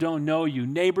members that don't know you,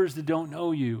 neighbors that don't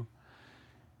know you.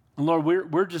 And Lord,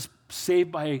 we're just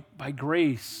saved by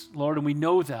grace, Lord, and we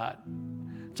know that.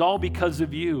 It's all because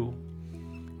of you.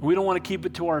 We don't want to keep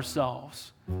it to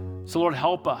ourselves. So Lord,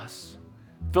 help us.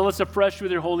 Fill us afresh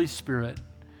with your Holy Spirit.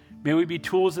 May we be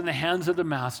tools in the hands of the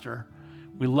Master.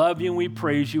 We love you and we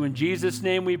praise you. In Jesus'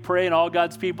 name we pray, and all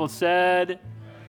God's people said,